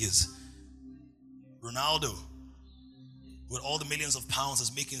ambassadorship is. Ronaldo, with all the millions of pounds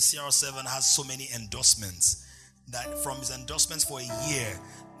is making, CR7 has so many endorsements that from his endorsements for a year,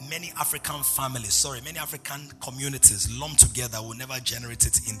 many African communities lumped together will never generate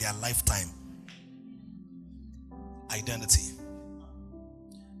it in their lifetime. Identity.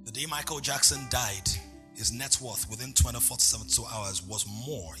 The day Michael Jackson died, his net worth within 24 to 72 hours was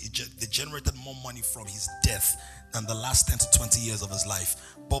more. They generated more money from his death than the last 10 to 20 years of his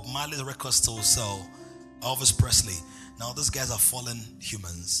life. Bob Marley's records still sell. Elvis Presley. Now these guys are fallen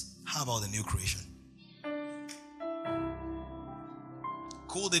humans. How about the new creation?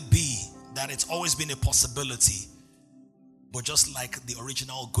 Could it be that it's always been a possibility, but just like the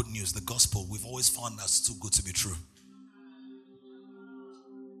original good news, the gospel, we've always found that's too good to be true?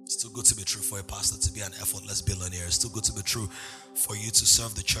 It's too good to be true for a pastor to be an effortless billionaire. It's too good to be true for you to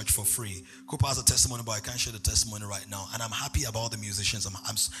serve the church for free. Cooper has a testimony, but I can't share the testimony right now. And I'm happy about the musicians.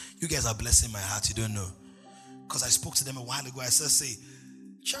 You guys are blessing my heart. You don't know. Because I spoke to them a while ago. I said, say,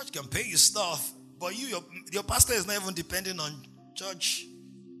 church can pay you stuff, but your pastor is not even depending on church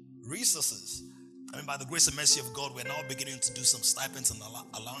resources. I mean, by the grace and mercy of God, we're now beginning to do some stipends and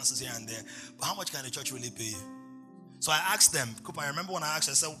allowances here and there. But how much can the church really pay you? So I asked them, Cooper, I remember when I asked,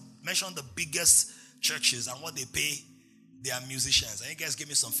 I said, mention the biggest churches and what they pay They are musicians. And you guys give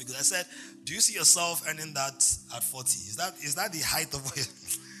me some figures. I said, do you see yourself earning that at 40? Is that the height of it?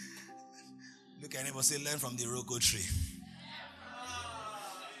 Look at anybody say, learn from the Iroko tree.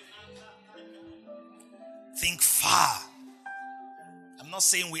 Think far. I'm not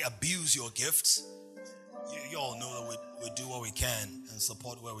saying we abuse your gifts. You all know that we do what we can and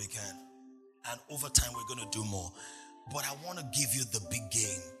support where we can. And over time, we're going to do more. But I want to give you the big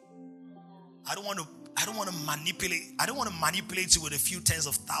game. I don't want to manipulate you with a few tens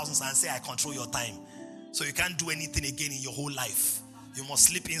of thousands and say I control your time. So you can't do anything again in your whole life. You must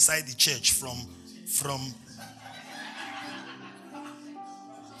sleep inside the church from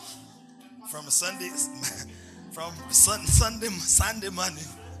Sunday morning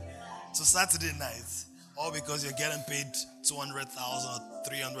to Saturday night. All because you're getting paid 200,000 or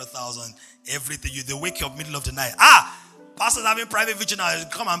 300,000 everything. They wake you up middle of the night. Pastor's having private vigil now.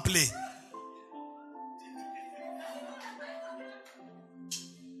 Come and play.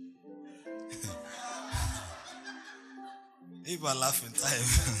 People are laughing.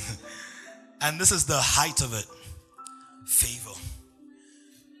 And this is the height of it. Favor.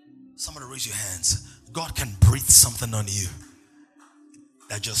 Somebody raise your hands. God can breathe something on you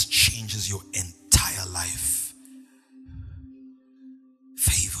that just changes your entire life.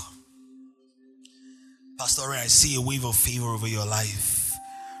 Favor. Pastor Ray, I see a wave of favor over your life.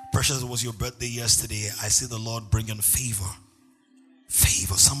 Precious, it was your birthday yesterday. I see the Lord bringing favor.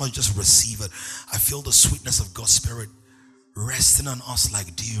 Favor. Somebody just receive it. I feel the sweetness of God's Spirit resting on us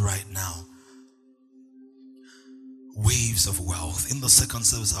like dew right now. Waves of wealth. In the second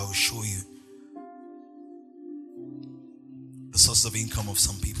service, I will show you the source of income of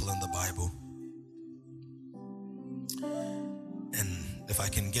some people in the Bible. And if I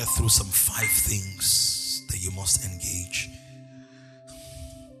can get through some 5 things that you must engage.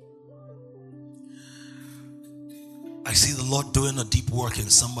 I see the Lord doing a deep work in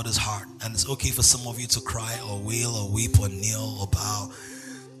somebody's heart. And it's okay for some of you to cry or wail or weep or kneel or bow.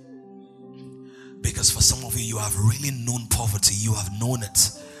 Because for some of you, you have really known poverty. You have known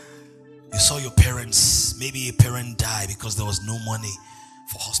it. You saw your parents, maybe a parent die because there was no money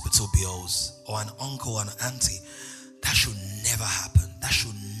for hospital bills, or an uncle and an auntie. That should never happen. That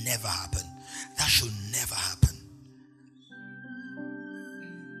should never happen. That should never happen.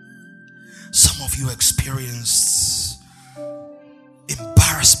 Some of you experienced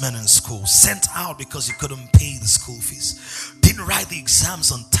embarrassment in school, sent out because you couldn't pay the school fees, didn't write the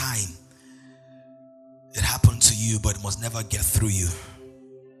exams on time. It happened to you, but it must never get through you.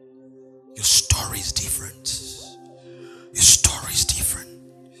 Your story is different. Your story is different.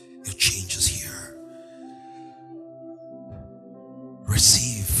 Your change is here.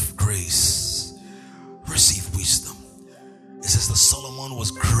 Receive grace. Receive wisdom. It says that Solomon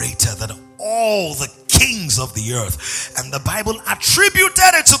was greater than all the kings of the earth. And the Bible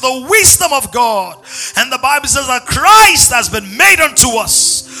attributed it to the wisdom of God. And the Bible says that Christ has been made unto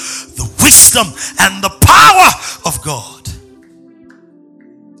us the wisdom and the power of God.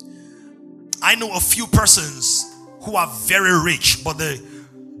 I know a few persons who are very rich, but they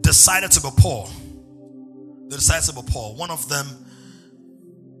decided to be poor. They decided to be poor. One of them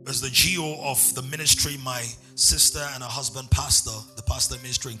is the GO of the ministry my sister and her husband pastor. The pastor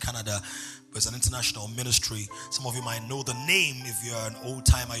ministry in Canada. It's an international ministry. Some of you might know the name. If you're an old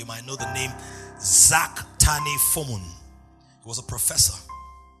timer, you might know the name Zach Tani Fomun. He was a professor.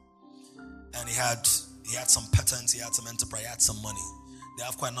 And he had some patents, he had some enterprise, he had some money. They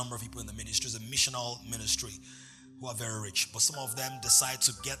have quite a number of people in the ministry. It's a missional ministry who are very rich. But some of them decide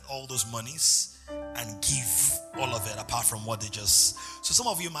to get all those monies and give all of it apart from what they just... So some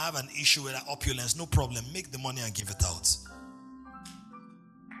of you might have an issue with that opulence. No problem. Make the money and give it out.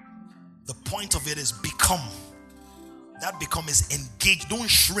 The point of it is become. That become is engage. Don't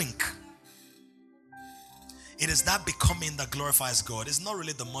shrink. It is that becoming that glorifies God. It's not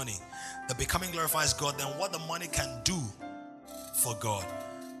really the money. The becoming glorifies God. Then what the money can do for God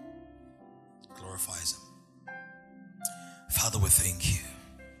glorifies Him. Father, we thank you.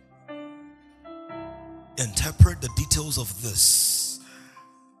 Interpret the details of this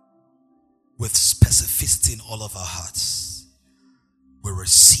with specificity in all of our hearts. We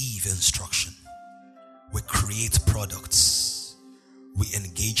receive instruction. We create products. We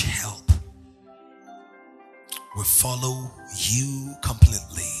engage help. We follow you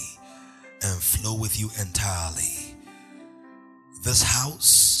completely and flow with you entirely. This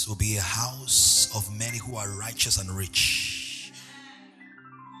house will be a house of many who are righteous and rich,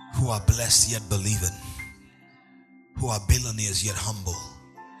 who are blessed yet believing, who are billionaires yet humble,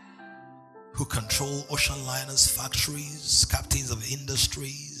 who control ocean liners, factories, captains of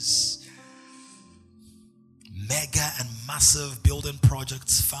industries, mega and massive building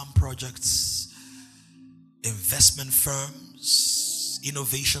projects, farm projects, investment firms,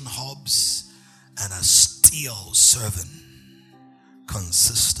 innovation hubs, and are still serving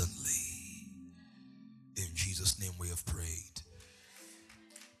consistently. In Jesus' name we have prayed.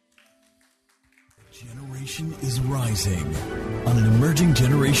 Generation is rising on an emerging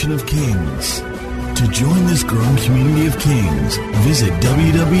generation of kings. To join this growing community of kings, visit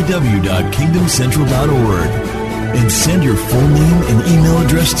www.kingdomcentral.org and send your full name and email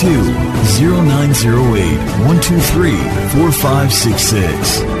address to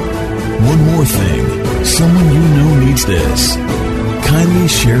 0908-123-4566. One more thing, someone you know needs this. Kindly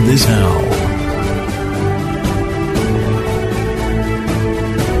share this how.